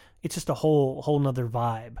setting, it's just a whole nother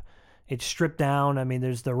vibe. It's stripped down. I mean,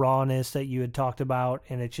 there's the rawness that you had talked about,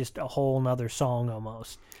 and it's just a whole nother song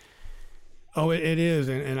almost. Oh, it is,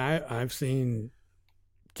 and I've seen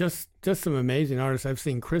just some amazing artists. I've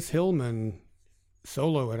seen Chris Hillman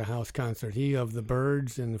solo at a house concert. He of the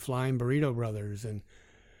Byrds and the Flying Burrito Brothers, and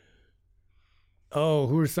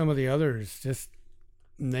who are some of the others? Just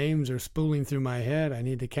names are spooling through my head. I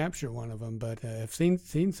need to capture one of them, but I've seen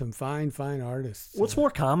some fine artists. What's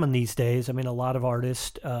more common these days? I mean, a lot of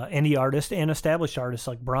artists, indie artists and established artists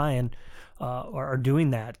like Brian are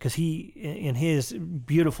doing that because he, in his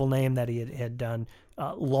beautiful name that he had done,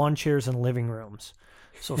 lawn chairs and living rooms.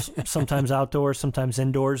 So sometimes outdoors, sometimes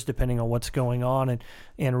indoors, depending on what's going on.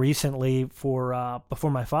 And recently, before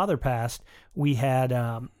my father passed, we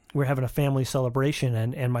were having a family celebration,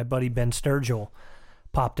 and my buddy Ben Sturgill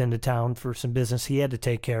popped into town for some business he had to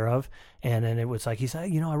take care of, and then it was like, he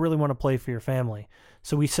said, I really want to play for your family.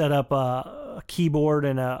 So we set up a keyboard,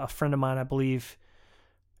 and a friend of mine, I believe,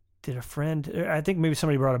 I think maybe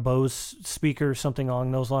somebody brought a Bose speaker or something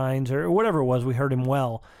along those lines, or whatever it was. We heard him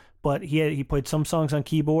well, but he played some songs on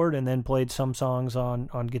keyboard and then played some songs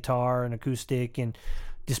on guitar and acoustic and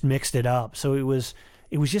just mixed it up. So it was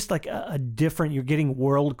just like a different, you're getting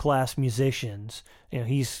world-class musicians.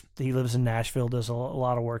 He lives in Nashville, does a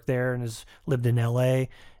lot of work there, and has lived in LA.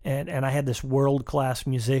 And I had this world-class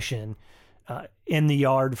musician in the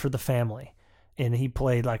yard for the family. And he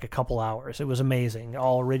played like a couple hours. It was amazing.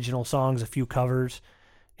 All original songs, a few covers.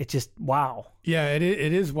 It's just wow. Yeah, it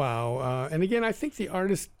is wow. And again, I think the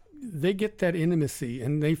artists, they get that intimacy,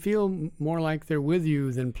 and they feel more like they're with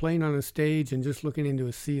you than playing on a stage and just looking into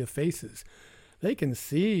a sea of faces. They can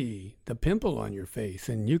see the pimple on your face,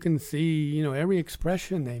 and you can see, every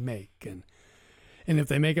expression they make. And if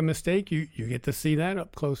they make a mistake, you get to see that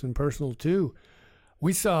up close and personal too.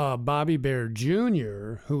 We saw Bobby Bare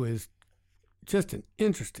Jr., who is just an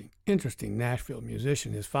interesting Nashville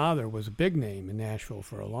musician. His father was a big name in Nashville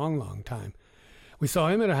for a long, long time. We saw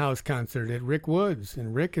him at a house concert at Rick Woods,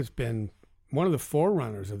 and Rick has been one of the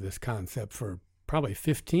forerunners of this concept for probably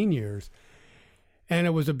 15 years. And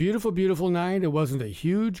it was a beautiful, beautiful night. It wasn't a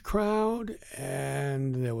huge crowd,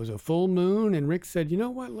 and there was a full moon. And Rick said, you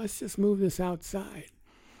know what, let's just move this outside.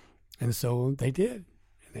 And so they did.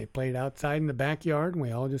 And they played outside in the backyard, and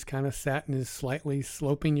we all just kind of sat in his slightly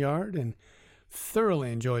sloping yard and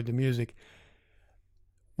thoroughly enjoyed the music.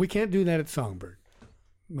 We can't do that at Songbird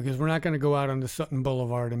because we're not going to go out onto Sutton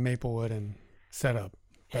Boulevard in Maplewood and set up.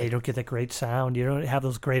 Yeah, you don't get that great sound. You don't have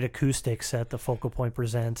those great acoustics that the Focal Point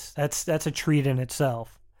presents. That's a treat in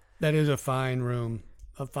itself. That is a fine room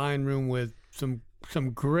with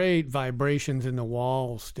some great vibrations in the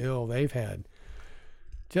walls still. They've had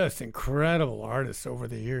just incredible artists over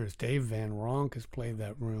the years. Dave Van Ronk has played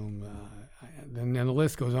that room. And the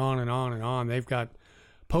list goes on and on and on. They've got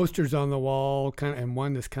posters on the wall, and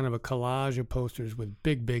one that's kind of a collage of posters with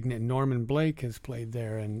big. Norman Blake has played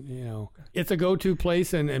there, and it's a go-to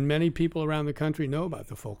place, and many people around the country know about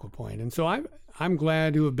the Focal Point. And so I'm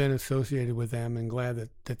glad to have been associated with them, and glad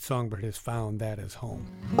that Songbird has found that as home.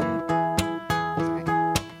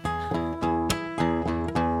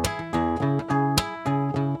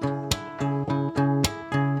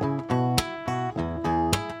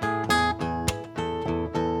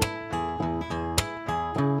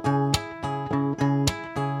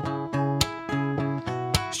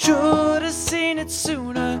 Should have seen it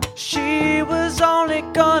sooner. She was only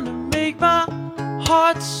gonna make my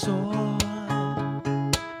heart sore.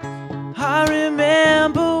 I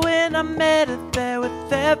remember when I met her there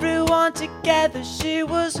with everyone together. She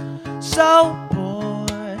was so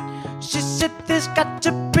bored. She said, there's got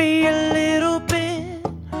to be a little bit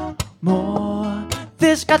more.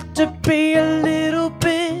 There's got to be a little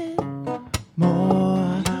bit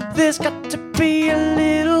more. There's got to be a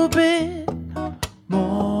little bit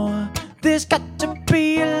more. There's got to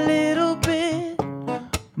be a little bit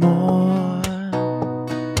more.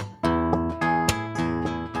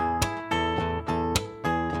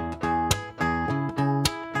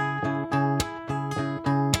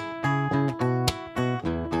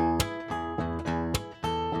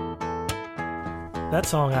 That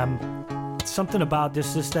song, something about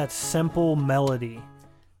just that simple melody,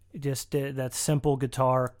 just that simple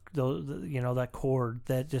guitar, that chord,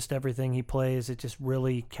 that just everything he plays, it just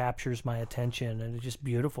really captures my attention, and it's just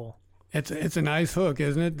beautiful. It's a nice hook,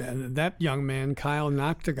 isn't it? That young man, Kyle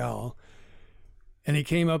Nachtigal, and he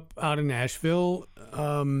came up out of Nashville,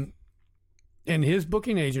 and his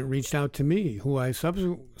booking agent reached out to me, who I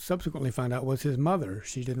subsequently found out was his mother.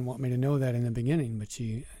 She didn't want me to know that in the beginning, but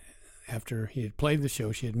after he had played the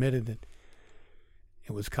show, she admitted that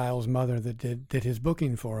it was Kyle's mother that did his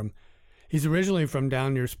booking for him. He's originally from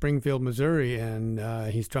down near Springfield, Missouri, and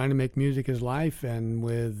he's trying to make music his life, and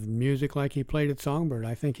with music like he played at Songbird,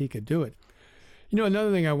 I think he could do it.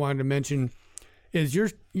 Another thing I wanted to mention is you're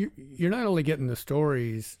not only getting the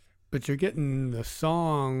stories, but you're getting the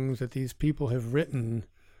songs that these people have written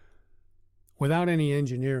without any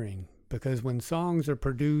engineering. Because when songs are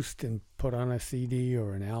produced and put on a CD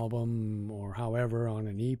or an album or however on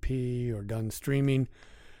an EP or done streaming,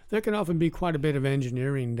 there can often be quite a bit of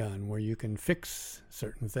engineering done where you can fix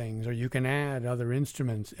certain things or you can add other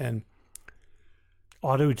instruments and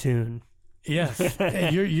auto-tune. Yes,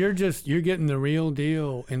 you're getting the real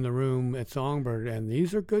deal in the room at Songbird, and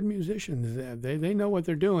these are good musicians. They know what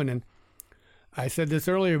they're doing, and I said this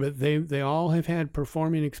earlier, but they all have had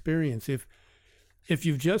performing experience. If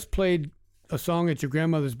you've just played a song at your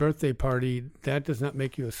grandmother's birthday party, that does not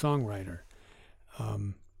make you a songwriter.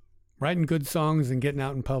 Writing good songs and getting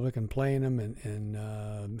out in public and playing them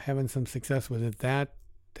and having some success with it,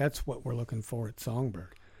 that's what we're looking for at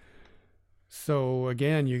Songbird. So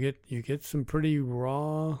again, you get some pretty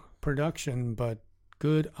raw production, but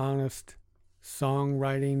good, honest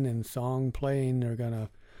songwriting and song playing are going to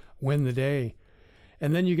win the day.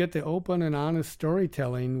 And then you get the open and honest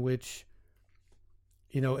storytelling, which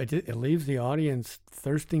it leaves the audience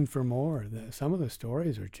thirsting for more. Some of the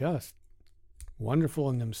stories are just wonderful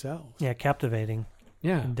in themselves. Yeah, captivating.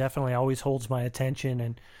 Yeah. It definitely always holds my attention.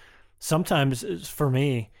 And sometimes for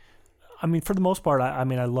me, for the most part, I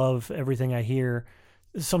love everything I hear.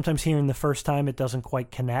 Sometimes hearing the first time, it doesn't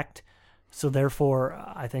quite connect. So therefore,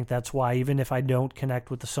 I think that's why even if I don't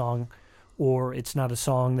connect with the song or it's not a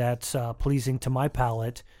song that's pleasing to my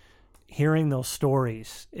palate, hearing those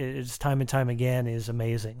stories is time and time again is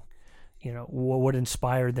amazing. What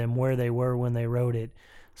inspired them, where they were when they wrote it.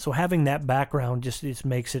 So having that background just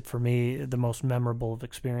makes it for me the most memorable of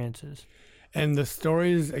experiences. And the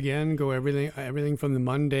stories again go everything from the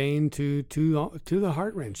mundane to the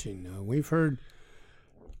heart-wrenching. We've heard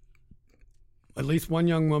at least one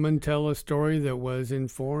young woman tell a story that was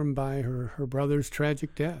informed by her brother's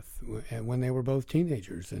tragic death when they were both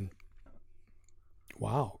teenagers, and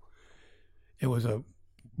wow. It was a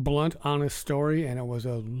blunt, honest story, and it was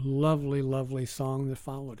a lovely, lovely song that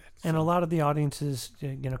followed it. And a lot of the audiences,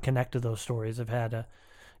 connect to those stories. Have had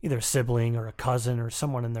either a sibling or a cousin or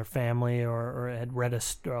someone in their family or had read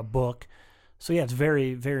a book. So, yeah, it's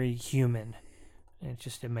very, very human. It's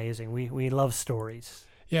just amazing. We love stories.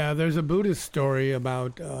 Yeah, there's a Buddhist story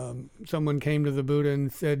about someone came to the Buddha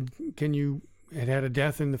and said, it had a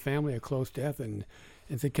death in the family, a close death, and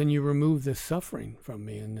said, can you remove this suffering from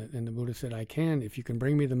me? And the Buddha said, I can, if you can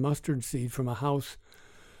bring me the mustard seed from a house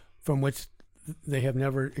from which they have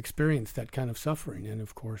never experienced that kind of suffering. And,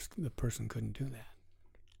 of course, the person couldn't do that.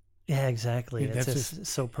 Yeah, exactly. Yeah, it's just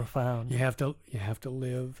so profound. You have to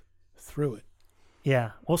live through it.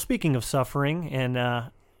 Yeah. Well, speaking of suffering,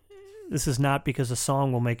 and this is not because a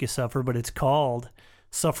song will make you suffer, but it's called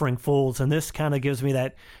Suffering Fools, and this kind of gives me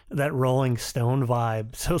that Rolling Stone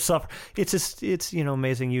vibe. So it's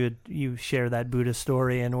amazing you share that Buddha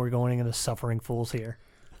story, and we're going into Suffering Fools here.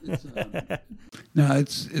 No,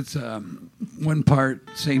 it's one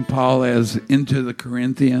part St. Paul as into the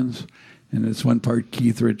Corinthians, and it's one part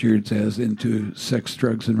Keith Richards as into sex,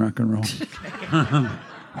 drugs, and rock and roll.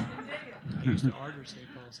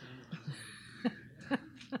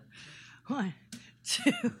 One,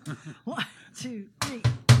 2, 1, 2, 3.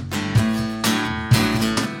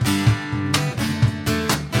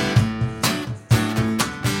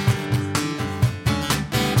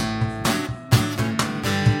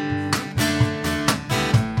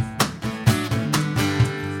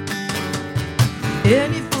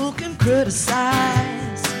 Any fool can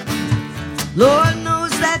criticize. Lord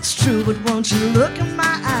knows that's true, but won't you look in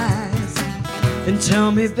my eyes and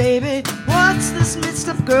tell me, baby, what's this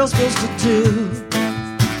mixed-up girl supposed to do?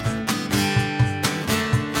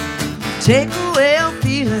 Take away our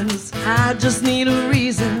feelings, I just need a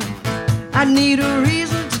reason. I need a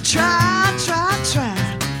reason to try, try, try.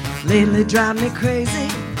 Lately drive me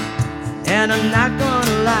crazy, and I'm not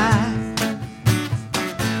gonna lie.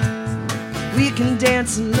 We can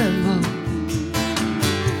dance in limbo.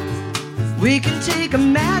 We can take a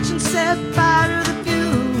match and set fire to the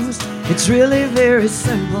fuse. It's really very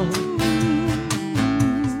simple.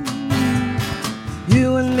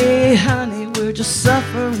 You and me, honey, we're just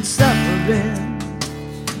suffering,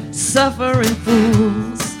 suffering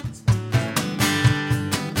fools.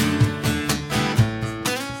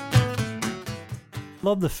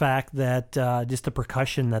 Love the fact that just the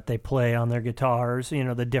percussion that they play on their guitars, you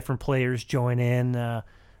know, the different players join in.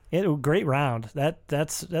 Great round.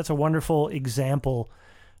 That's a wonderful example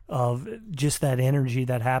of just that energy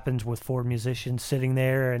that happens with four musicians sitting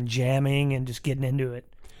there and jamming and just getting into it.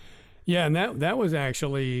 Yeah, and that was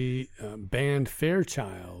actually Band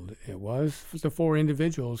Fairchild. It was the four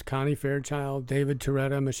individuals: Connie Fairchild, David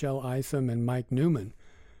Toretta, Michelle Isom, and Mike Newman.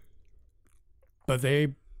 But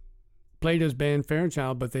they played as Band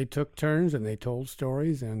Fairchild, but they took turns and they told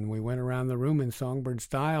stories, and we went around the room in songbird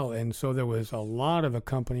style, and so there was a lot of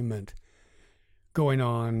accompaniment going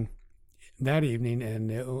on that evening, and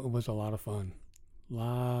it was a lot of fun.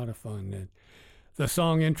 The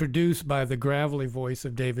song introduced by the gravelly voice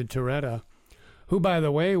of David Toretta, who, by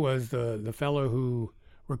the way, was the fellow who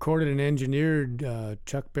recorded and engineered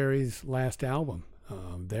Chuck Berry's last album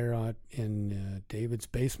there in David's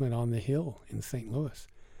basement on the hill in St. Louis.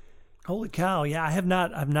 Holy cow! Yeah, I've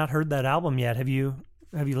not heard that album yet. Have you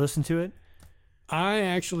listened to it? I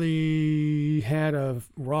actually had a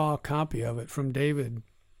raw copy of it from David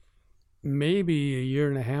maybe a year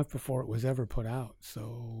and a half before it was ever put out.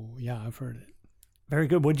 So yeah, I've heard it. Very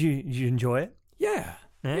good. Did you enjoy it? Yeah.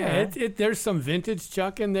 There's some vintage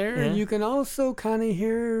Chuck in there, and you can also kind of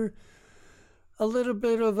hear a little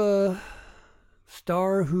bit of a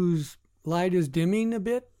star whose light is dimming a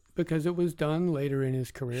bit, because it was done later in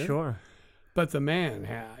his career. Sure. But the man,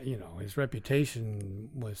 his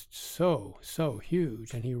reputation was so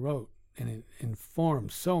huge, and he wrote and it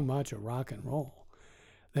informed so much of rock and roll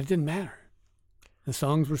that it didn't matter. The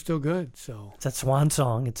songs were still good. So it's that swan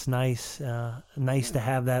song. It's nice to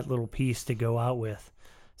have that little piece to go out with.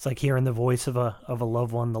 It's like hearing the voice of a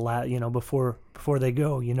loved one, before they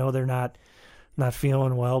go. You know they're not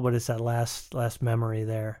feeling well, but it's that last memory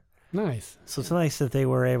there. Nice. So it's nice that they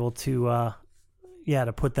were able to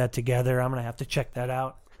put that together. I'm gonna have to check that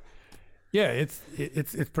out. Yeah, it's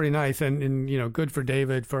pretty nice, and good for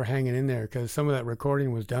David for hanging in there, because some of that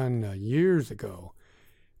recording was done years ago,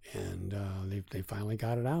 and they finally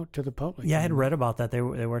got it out to the public. Yeah, I had read about that. They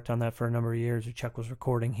worked on that for a number of years. Chuck was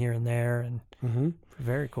recording here and there, and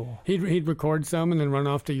very cool. He'd record some and then run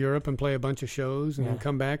off to Europe and play a bunch of shows, and then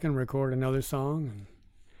come back and record another song.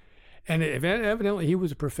 And evidently he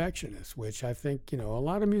was a perfectionist, which I think, a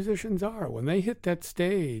lot of musicians are. When they hit that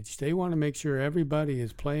stage, they want to make sure everybody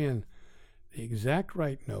is playing the exact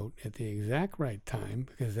right note at the exact right time,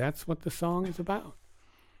 because that's what the song is about.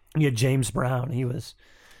 Yeah, James Brown, he was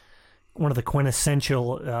one of the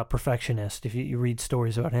quintessential perfectionists, if you read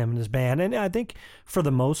stories about him and his band. And I think for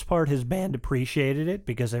the most part, his band appreciated it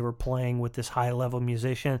because they were playing with this high-level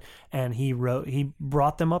musician, and he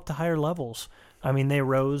brought them up to higher levels. I mean, they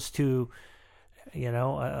rose to,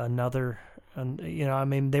 another,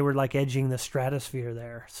 they were like edging the stratosphere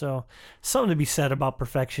there. So something to be said about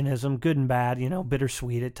perfectionism, good and bad,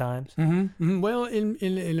 bittersweet at times. Mm-hmm. Mm-hmm. Well, in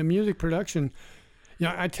a music production,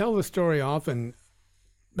 I tell the story often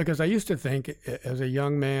because I used to think as a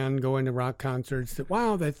young man going to rock concerts that,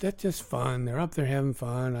 wow, that's just fun. They're up there having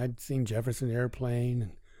fun. I'd seen Jefferson Airplane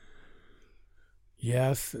and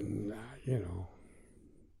Yes, and,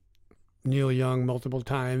 Neil Young multiple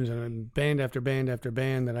times, and band after band after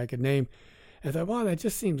band that I could name. I thought, wow, that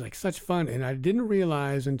just seems like such fun. And I didn't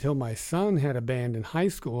realize until my son had a band in high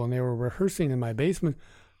school and they were rehearsing in my basement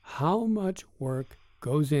how much work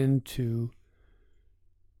goes into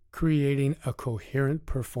creating a coherent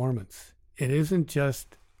performance. It isn't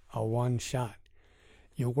just a one shot.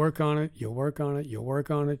 You work on it, you work on it, you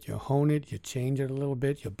work on it, you hone it, you change it a little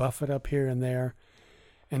bit, you buff it up here and there.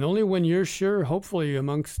 And only when you're sure, hopefully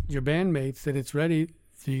amongst your bandmates, that it's ready,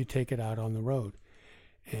 do you take it out on the road.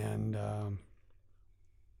 And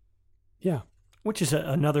yeah. Which is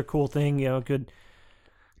another cool thing, a good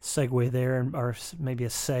segue there, or maybe a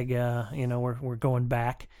seg, we're going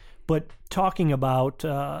back. But talking about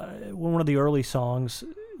one of the early songs,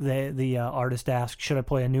 the artist asked, should I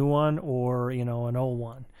play a new one or, an old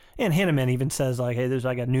one? And Hanneman even says, like, hey, there's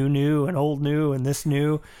like a new, an old new, and this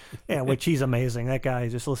new. Yeah, which he's amazing. That guy,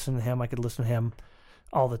 just listen to him. I could listen to him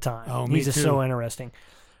all the time. Oh, he's just too. so interesting.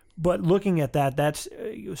 But looking at that, that's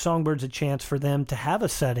Songbird's a chance for them to have a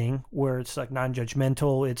setting where it's like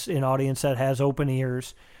non-judgmental. It's an audience that has open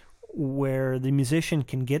ears, where the musician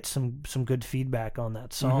can get some good feedback on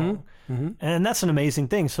that song. And that's an amazing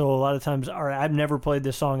thing. So a lot of times, all right, I've never played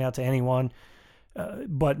this song out to anyone,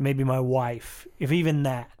 but maybe my wife, if even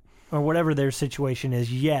that, or whatever their situation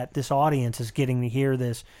is, yet this audience is getting to hear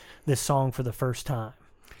this song for the first time.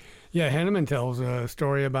 Yeah, Hanneman tells a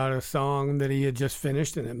story about a song that he had just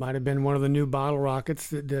finished, and it might have been one of the new Bottle Rockets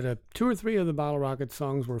that did 2 or 3 of the Bottle Rocket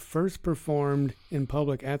songs were first performed in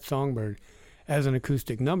public at Songbird as an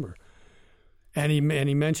acoustic number. And he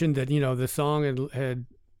mentioned that, the song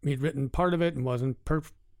he'd written part of it and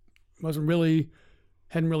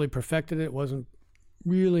hadn't really perfected it, wasn't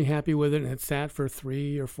really happy with it, and it sat for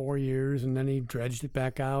 3 or 4 years, and then he dredged it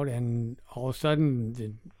back out, and all of a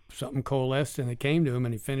sudden something coalesced and it came to him,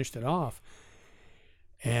 and he finished it off.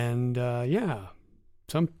 And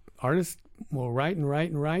some artists will write,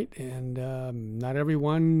 and not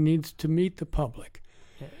everyone needs to meet the public.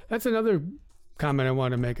 Yeah. That's another comment I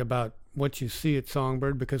want to make about what you see at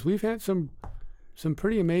Songbird, because we've had some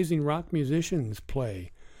pretty amazing rock musicians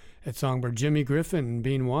play at Songbird. Jimmy Griffin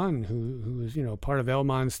being one, who is part of El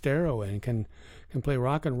Monstero and can play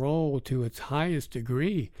rock and roll to its highest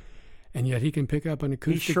degree, and yet he can pick up an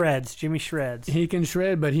acoustic. He shreds. Jimmy shreds. He can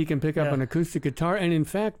shred, but he can pick up an acoustic guitar. And in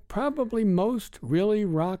fact, probably most really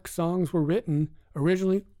rock songs were written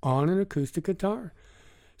originally on an acoustic guitar,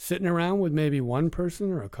 sitting around with maybe one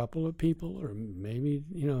person or a couple of people, or maybe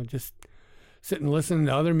just sitting listening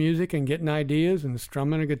to other music and getting ideas and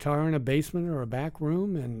strumming a guitar in a basement or a back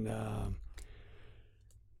room. And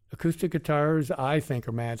acoustic guitars, I think,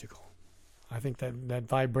 are magical. I think that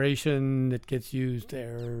vibration that gets used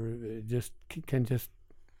there can just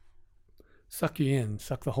suck you in,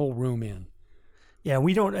 suck the whole room in. Yeah,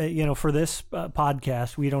 we don't, for this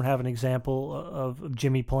podcast, we don't have an example of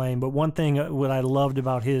Jimmy playing. But one thing what I loved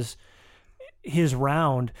about his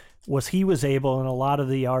round was he was able, and a lot of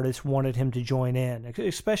the artists wanted him to join in,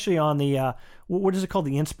 especially on the, what is it called,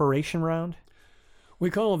 the inspiration round? We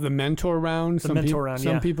call it the mentor round.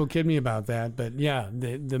 Some people kid me about that, but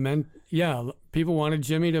people wanted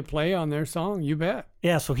Jimmy to play on their song. You bet.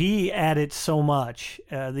 Yeah, so he added so much,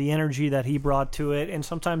 the energy that he brought to it, and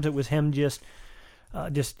sometimes it was him just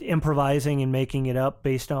improvising and making it up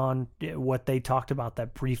based on what they talked about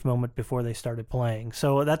that brief moment before they started playing.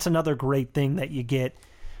 So that's another great thing that you get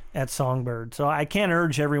at Songbird. So I can't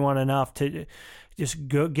urge everyone enough to just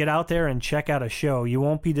get out there and check out a show. You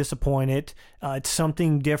won't be disappointed. It's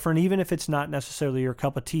something different, even if it's not necessarily your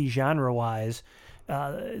cup of tea genre-wise.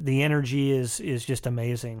 The energy is just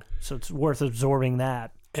amazing. So it's worth absorbing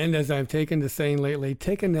that. And as I've taken to saying lately,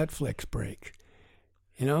 take a Netflix break.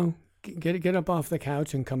 Get up off the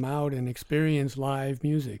couch and come out and experience live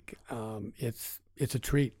music. It's a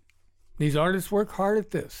treat. These artists work hard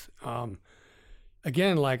at this.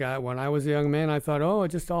 Again, when I was a young man, I thought, it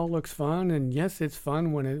just all looks fun. And yes, it's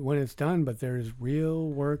fun when it's done, but there's real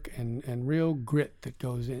work and real grit that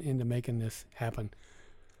goes into making this happen.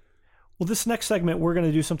 Well, this next segment, we're going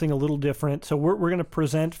to do something a little different. So we're going to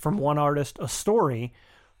present from one artist a story,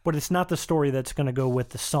 but it's not the story that's going to go with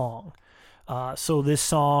the song. So this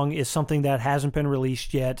song is something that hasn't been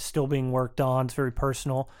released yet, still being worked on. It's very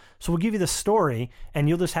personal. So we'll give you the story, and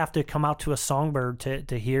you'll just have to come out to a Songbird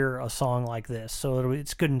to hear a song like this. So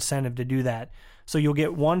it's good incentive to do that. So you'll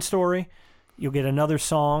get one story, you'll get another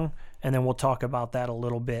song, and then we'll talk about that a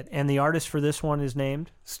little bit. And the artist for this one is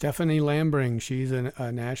named? Stephanie Lambring. She's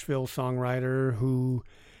a Nashville songwriter who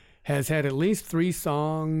has had at least 3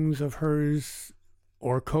 songs of hers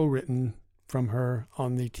or co-written from her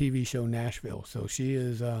on the TV show Nashville. So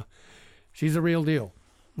she's a real deal.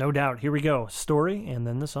 No doubt. Here we go. Story and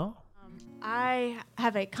then the song. I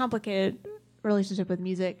have a complicated relationship with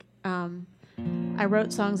music. I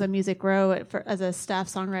wrote songs on Music Row as a staff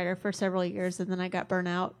songwriter for several years, and then I got burnt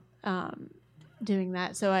out doing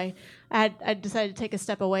that. So I decided to take a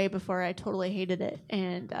step away before I totally hated it,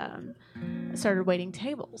 and I started waiting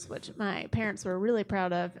tables, which my parents were really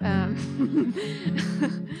proud of.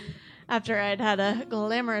 after I'd had a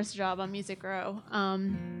glamorous job on Music Row.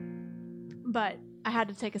 But I had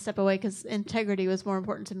to take a step away because integrity was more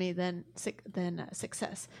important to me than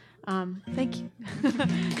success. Thank you.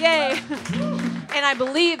 Yay. And I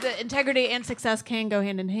believe that integrity and success can go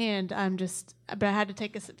hand in hand. But I had to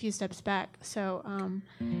take a few steps back. So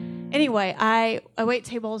anyway, I wait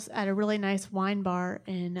tables at a really nice wine bar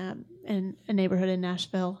in a neighborhood in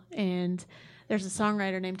Nashville. And there's a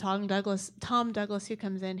songwriter named Tom Douglas who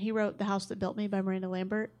comes in. He wrote The House That Built Me by Miranda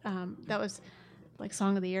Lambert. That was like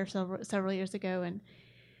Song of the Year several years ago. And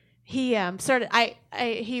he started,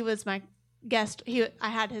 he was my guest. I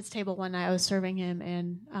had his table one night. I was serving him,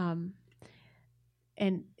 and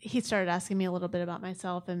he started asking me a little bit about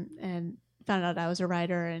myself, and found out I was a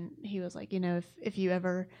writer. And he was like, if you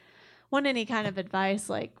ever want any kind of advice,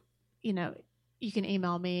 like, you can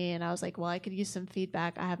email me. And I was like, well, I could use some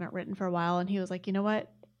feedback. I haven't written for a while. And he was like, you know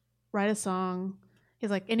what? Write a song. He's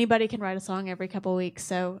like, anybody can write a song every couple of weeks.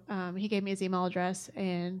 So he gave me his email address,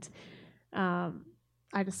 and I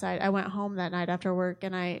went home that night after work,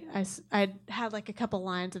 and I had like a couple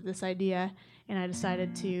lines of this idea, and I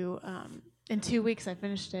decided to, in 2 weeks I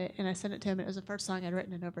finished it, and I sent it to him. It was the first song I'd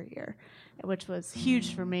written in over a year, which was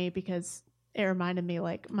huge for me because it reminded me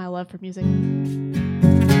like my love for music.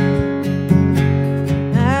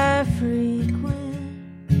 I frequent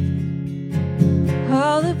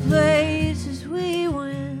all the places we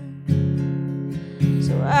went,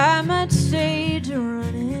 so I might stage a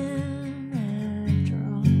run-in after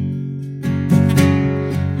all.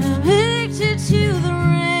 I'm addicted to the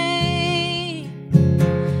rain,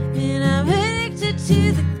 and I'm addicted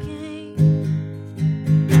to the game.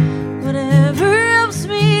 Whatever helps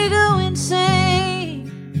me go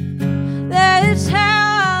insane, that is how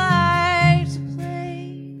I like to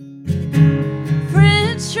play.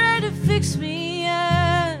 Friends try to fix me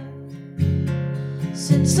up,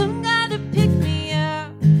 send some guy to pick me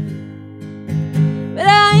up, but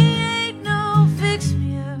I ain't no fix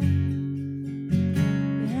me up.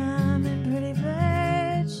 Yeah, I'm in pretty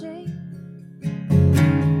bad shape,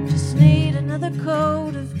 just need another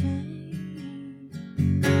coat of paint.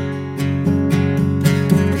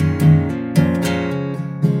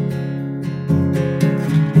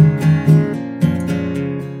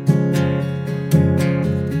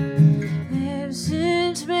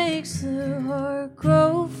 Absence makes the heart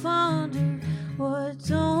grow fonder. What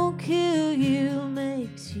don't kill you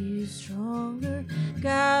makes you stronger.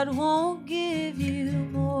 God won't give you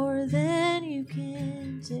more than you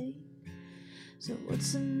can take. So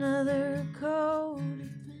what's another coat?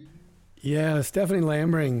 Yeah, Stephanie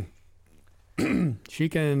Lambring, she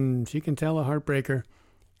can tell a heartbreaker,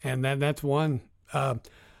 and that's one.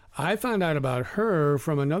 I found out about her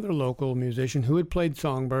from another local musician who had played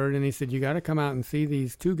Songbird, and he said, you got to come out and see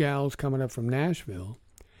these two gals coming up from Nashville,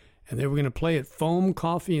 and they were going to play at Foam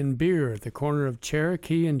Coffee and Beer at the corner of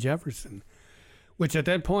Cherokee and Jefferson, which at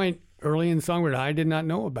that point, early in Songbird, I did not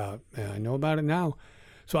know about. I know about it now.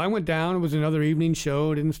 So I went down. It was another evening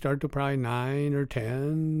show. It didn't start till probably 9 or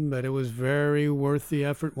 10, but it was very worth the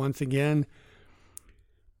effort once again.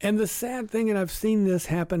 And the sad thing, and I've seen this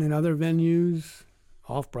happen in other venues,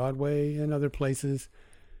 off-Broadway and other places,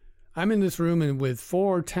 I'm in this room and with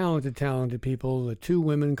 4 talented people. The 2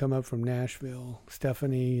 women come up from Nashville,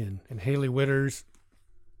 Stephanie and Haley Witters,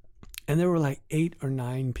 and there were like 8 or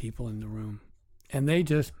 9 people in the room. And they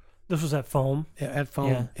just... This was at Foam? Yeah, at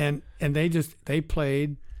Foam. Yeah. And they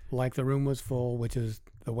played like the room was full, which is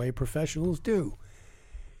the way professionals do.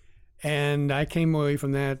 And I came away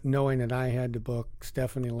from that knowing that I had to book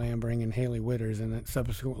Stephanie Lambring and Haley Witters, and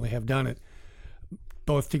subsequently have done it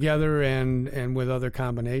both together and with other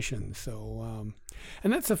combinations. So,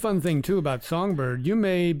 and that's the fun thing too about Songbird. You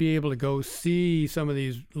may be able to go see some of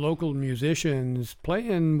these local musicians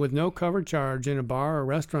playing with no cover charge in a bar or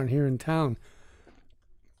restaurant here in town,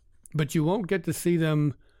 but you won't get to see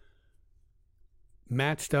them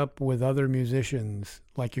matched up with other musicians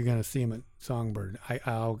like you're going to see them at Songbird.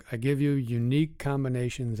 I give you unique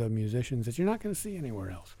combinations of musicians that you're not going to see anywhere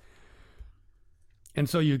else. And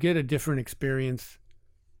so you get a different experience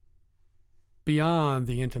beyond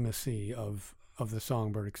the intimacy of the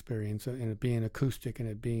Songbird experience, and it being acoustic and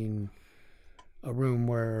it being a room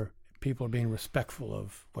where people are being respectful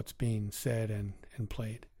of what's being said and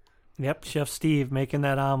played. Yep, Chef Steve making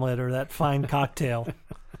that omelet or that fine cocktail.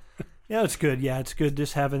 Yeah, it's good. Yeah, it's good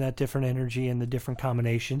just having that different energy and the different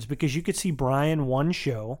combinations, because you could see Brian one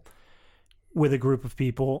show with a group of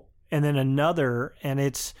people and then another, and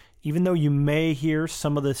it's, even though you may hear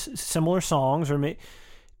some of the similar songs, or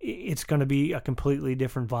it's going to be a completely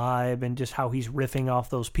different vibe, and just how he's riffing off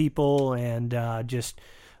those people, and just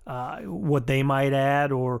what they might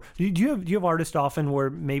add, or do you have artists often where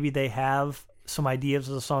maybe they have some ideas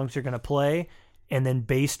of the songs you're going to play, and then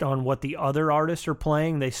based on what the other artists are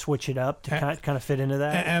playing, they switch it up to kind of fit into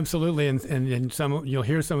that? Absolutely, and some you'll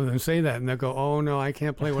hear some of them say that, and they'll go, "Oh no, I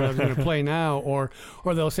can't play what I was going to play now," or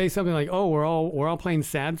they'll say something like, "Oh, we're all playing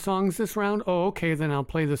sad songs this round. Oh, okay, then I'll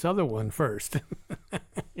play this other one first."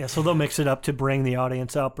 Yeah, so they'll mix it up to bring the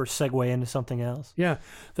audience up or segue into something else. Yeah,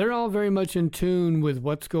 they're all very much in tune with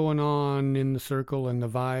what's going on in the circle and the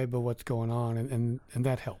vibe of what's going on, and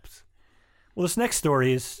that helps. Well, this next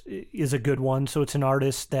story is a good one. So it's an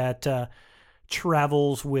artist that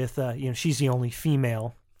travels with, she's the only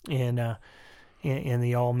female in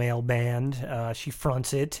the all-male band. She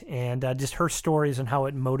fronts it, and just her stories and how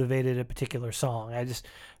it motivated a particular song. A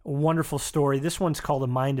wonderful story. This one's called A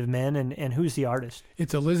Mind of Men, and who's the artist?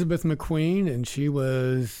 It's Elizabeth McQueen, and she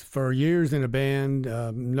was, for years in a band,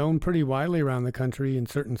 known pretty widely around the country in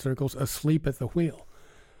certain circles, Asleep at the Wheel.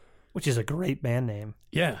 Which is a great band name.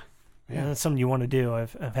 Yeah. Yeah, that's something you want to do.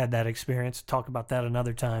 I've had that experience. Talk about that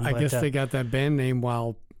another time. I guess they got that band name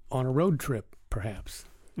while on a road trip, perhaps.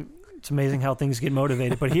 It's amazing how things get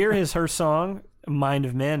motivated. But here is her song, Mind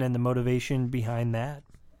of Men, and the motivation behind that.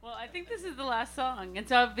 Well, I think this is the last song, and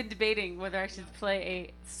so I've been debating whether I should play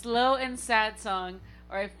a slow and sad song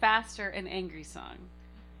or a faster and angry song.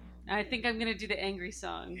 And I think I'm going to do the angry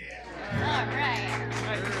song. Yeah.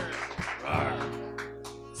 All right.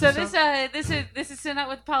 So this is sent out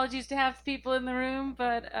with apologies to half the people in the room,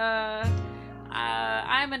 but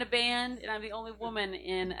I'm in a band, and I'm the only woman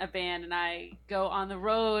in a band, and I go on the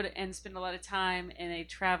road and spend a lot of time in a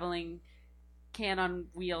traveling can on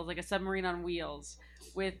wheels, like a submarine on wheels,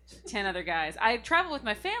 with 10 other guys. I travel with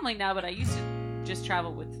my family now, but I used to just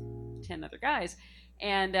travel with 10 other guys,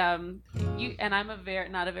 and I'm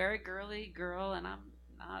not a very girly girl, and I'm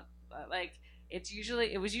not like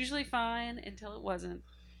it was usually fine until it wasn't.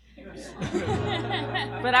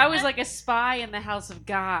 But I was like a spy in the house of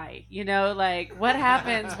Guy, like what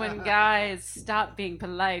happens when guys stop being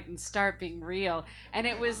polite and start being real. And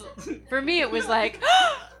for me it was like,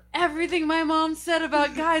 everything my mom said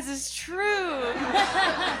about guys is true.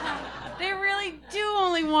 They really do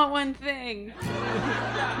only want one thing.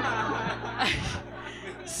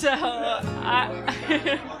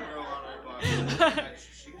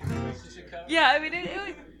 Yeah, I mean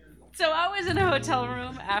so I was in a hotel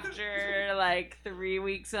room after like 3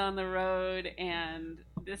 weeks on the road, and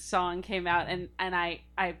this song came out, and I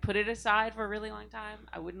put it aside for a really long time.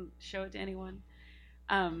 I wouldn't show it to anyone.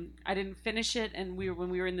 I didn't finish it, and when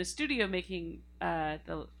we were in the studio making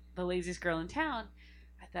the Laziest Girl in Town,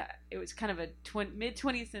 I thought it was kind of a mid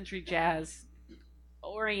 20th century jazz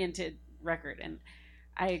oriented record, and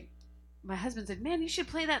my husband said, "Man, you should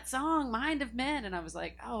play that song, Mind of Men," and I was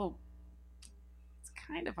like, "Oh,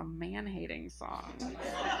 kind of a man-hating song."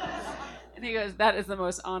 And he goes, "That is the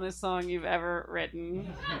most honest song you've ever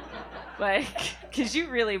written." Like, because you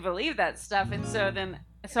really believe that stuff. And so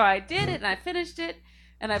I did it, and I finished it,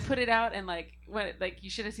 and I put it out, and you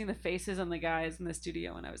should have seen the faces on the guys in the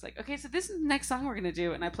studio, and I was like, "Okay, so this is the next song we're gonna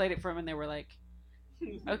do," and I played it for them, and they were like,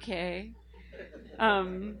 "Okay."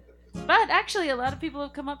 But actually, a lot of people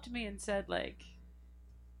have come up to me and said, like,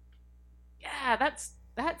 "Yeah, that's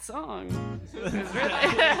that song is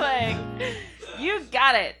really like, you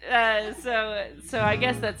got it." So I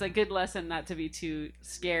guess that's a good lesson, not to be too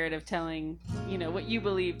scared of telling, what you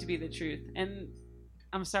believe to be the truth. And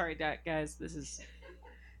I'm sorry, guys, this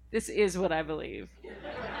is what I believe.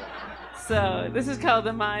 So this is called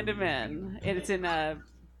The Mind of Men, and it's in a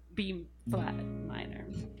B flat minor.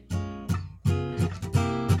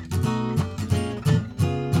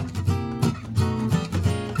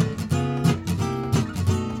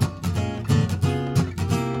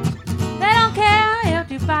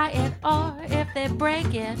 Buy it or if they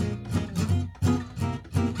break it.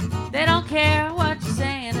 They don't care what you're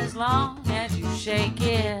saying as long as you shake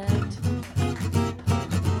it.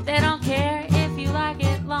 They don't care if you like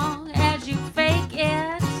it long as you fake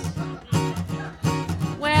it.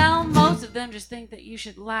 Well, most of them just think that you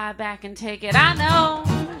should lie back and take it. I know,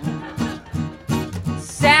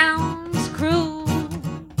 sounds cruel,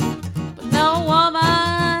 but no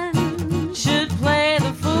woman should play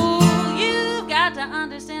the fool. To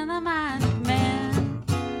understand the mind of man.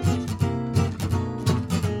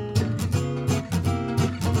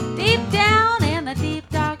 Deep down in the deep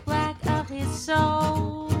dark black of his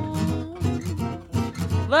soul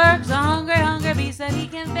lurks a hungry beast that he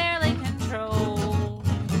can barely control.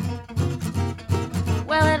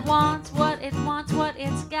 Well, it wants what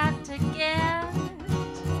it's got to get.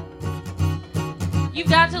 You've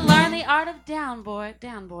got to learn the art of down boy,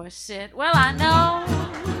 sit. Well, I know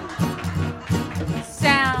it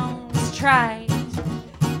sounds trite,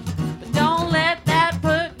 but don't let that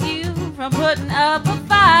put you from putting up a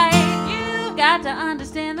fight. You've got to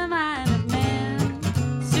understand the mind of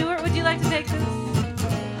man. Stuart, would you like to take this?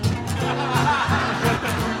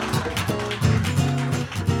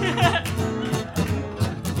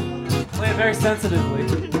 Play it very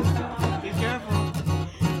sensitively. Be careful.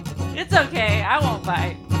 It's okay. I won't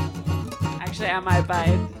bite. Actually, I might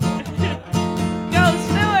bite. Go,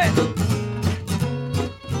 Stuart!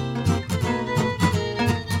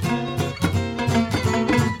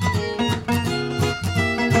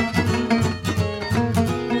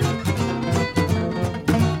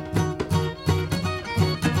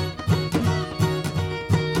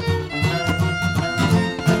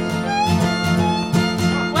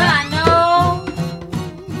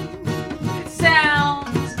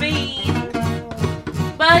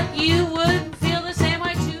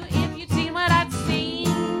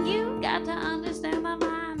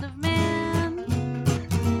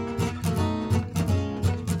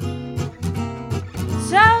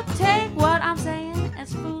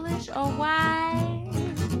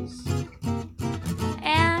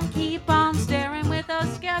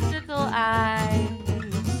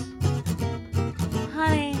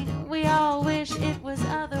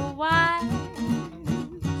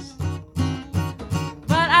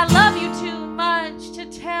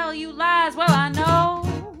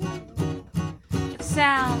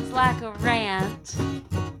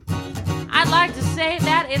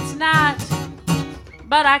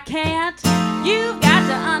 But I can't. You've got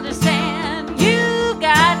to understand. You've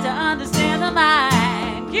got to understand the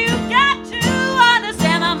mind. You've got to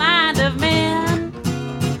understand the mind of men.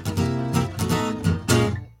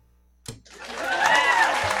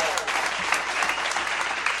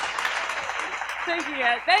 Thank you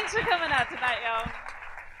guys. Thanks for coming out tonight, y'all.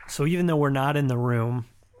 So even though we're not in the room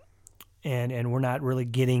and we're not really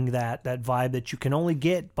getting that vibe that you can only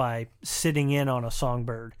get by sitting in on a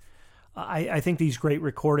Songbird, I think these great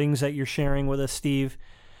recordings that you're sharing with us, Steve,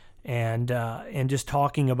 and just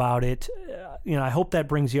talking about it, I hope that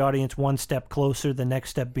brings the audience one step closer. The next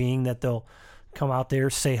step being that they'll come out there,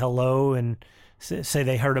 say hello, and say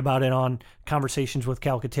they heard about it on Conversations with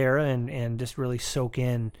Calcaterra, and just really soak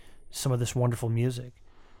in some of this wonderful music.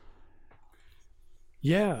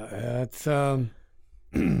 Yeah, it's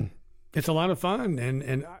it's a lot of fun,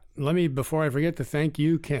 and let me, before I forget, to thank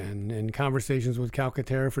you, Ken, and Conversations with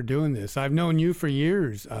Calcaterra for doing this. I've known you for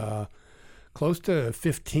years, close to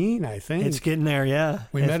 15, I think. It's getting there, yeah.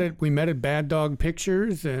 We met at Bad Dog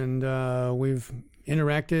Pictures, and we've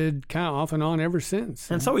interacted kind of off and on ever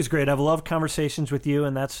since. And it's always great. I've loved conversations with you,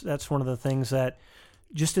 and that's one of the things that,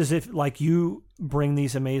 just as if like you bring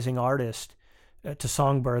these amazing artists to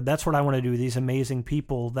Songbird, that's what I want to do. These amazing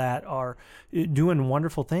people that are doing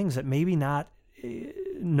wonderful things that maybe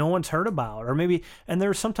no one's heard about, or maybe, and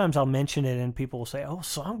there's sometimes I'll mention it and people will say, "Oh,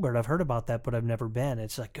 Songbird, I've heard about that, but I've never been."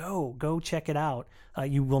 It's like, go check it out.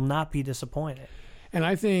 You will not be disappointed. And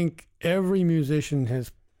I think every musician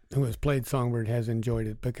who has played Songbird has enjoyed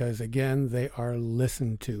it because, again, they are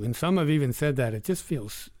listened to. And some have even said that it just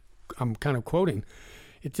feels, I'm kind of quoting,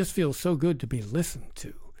 it just feels so good to be listened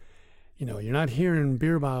to. You're not hearing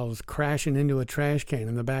beer bottles crashing into a trash can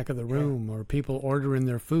in the back of the room, or people ordering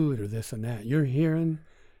their food or this and that. You're hearing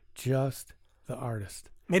just the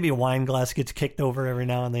artist. Maybe a wine glass gets kicked over every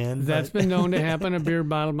now and then. That's been known to happen. A beer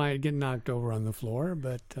bottle might get knocked over on the floor,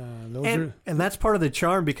 but and that's part of the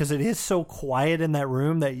charm, because it is so quiet in that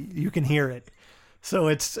room that you can hear it. So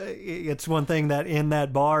it's one thing that in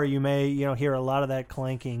that bar you may hear a lot of that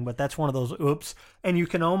clanking, but that's one of those oops, and you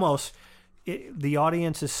can almost. The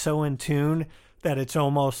audience is so in tune that it's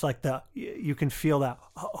almost like you can feel that,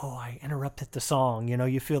 oh, I interrupted the song.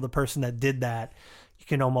 You feel the person that did that. You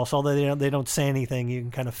can almost, although they don't say anything, you can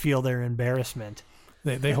kind of feel their embarrassment.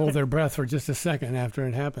 They hold their breath for just a second after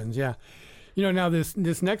it happens. Yeah. Now this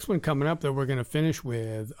next one coming up that we're going to finish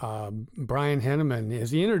with, Brian Henneman, as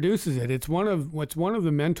he introduces it, it's one of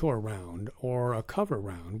the mentor round, or a cover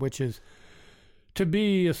round, which is to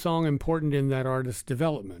be a song important in that artist's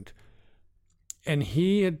development. And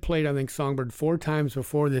he had played, I think, Songbird 4 times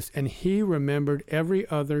before this, and he remembered every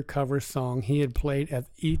other cover song he had played at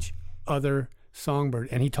each other Songbird.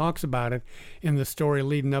 And he talks about it in the story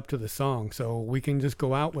leading up to the song. So we can just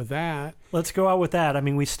go out with that. Let's go out with that. I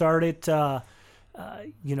mean, we started, the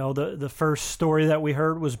first story that we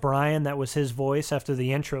heard was Brian. That was his voice after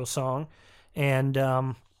the intro song. And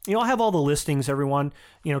I'll have all the listings, everyone.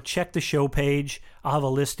 Check the show page. I'll have a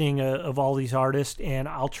listing of all these artists, and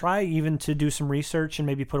I'll try even to do some research and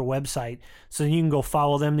maybe put a website so you can go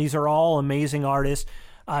follow them. These are all amazing artists.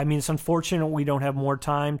 I mean, it's unfortunate we don't have more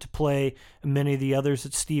time to play many of the others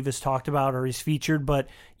that Steve has talked about or he's featured, but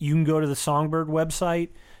you can go to the Songbird website,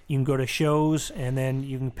 you can go to shows, and then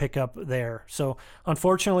you can pick up there. So,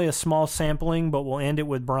 unfortunately, a small sampling, but we'll end it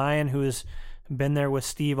with Brian, who has been there with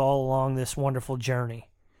Steve all along this wonderful journey.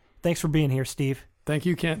 Thanks for being here, Steve. Thank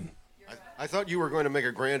you, Ken. I thought you were going to make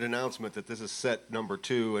a grand announcement that this is set number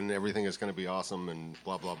 2 and everything is going to be awesome and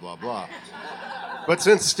blah, blah, blah, blah. But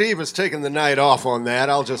since Steve has taken the night off on that,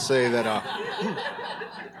 I'll just say that...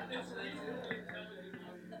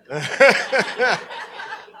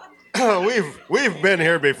 we've been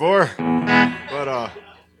here before, but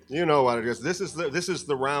you know what it is. This is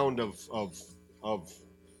the round of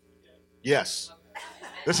yes.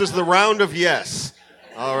 This is the round of yes.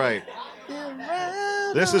 All right.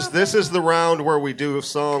 This is the round where we do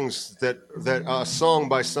songs that sung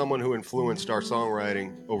by someone who influenced our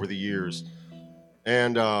songwriting over the years.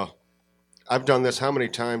 And I've done this. How many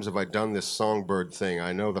times have I done this Songbird thing?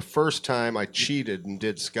 I know the first time I cheated and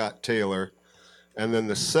did Scott Taylor, and then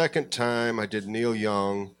the second time I did Neil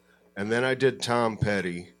Young, and then I did Tom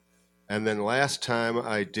Petty, and then last time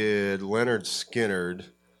I did Leonard Skinner,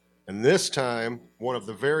 and this time, one of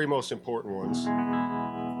the very most important ones,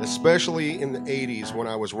 especially in the 80s when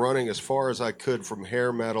I was running as far as I could from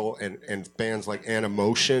hair metal and bands like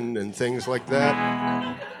Animotion and things like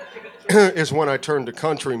that, is when I turned to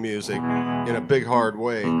country music in a big, hard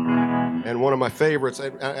way. And one of my favorites,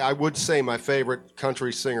 I would say my favorite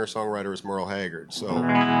country singer-songwriter is Merle Haggard. So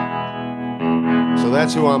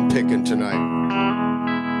that's who I'm picking tonight.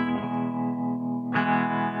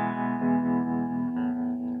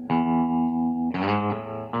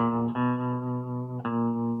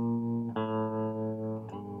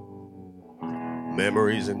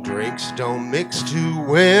 Memories and drinks don't mix too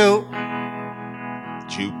well.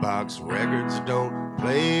 Jukebox records don't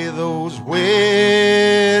play those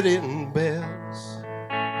wedding bells.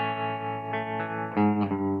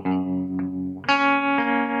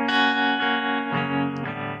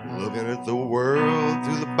 Looking at the world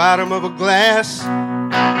through the bottom of a glass,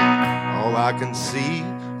 all I can see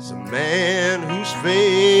is a man who's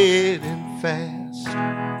fading fast.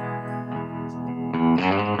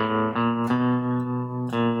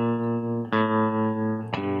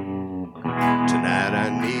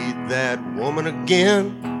 Woman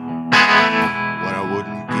again, what I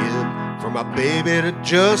wouldn't give for my baby to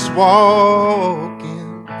just walk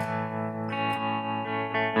in.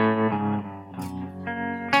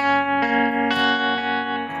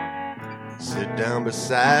 Sit down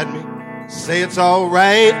beside me, say it's all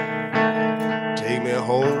right, take me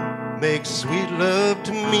home, make sweet love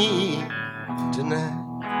to me tonight.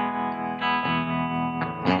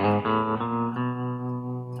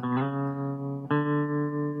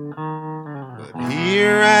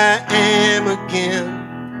 Here I am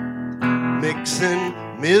again, mixing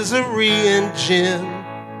misery and gin,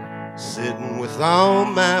 sitting with all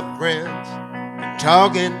my friends and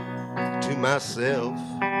talking to myself.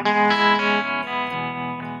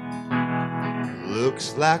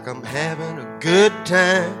 Looks like I'm having a good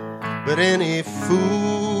time, but any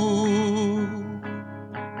fool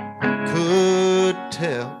could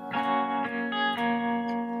tell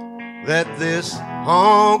that this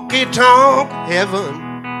honky-tonk heaven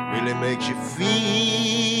really makes you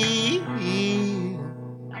feel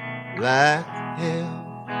like hell.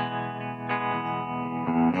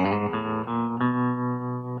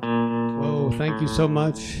 Well, thank you so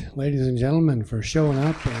much, ladies and gentlemen, for showing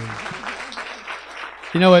up.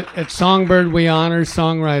 And at Songbird, we honor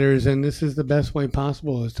songwriters, and this is the best way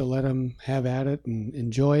possible, is to let them have at it and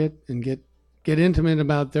enjoy it and get intimate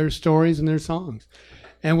about their stories and their songs.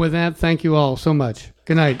 And with that, thank you all so much.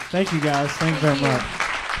 Good night. Thank you, guys. Thank you very much.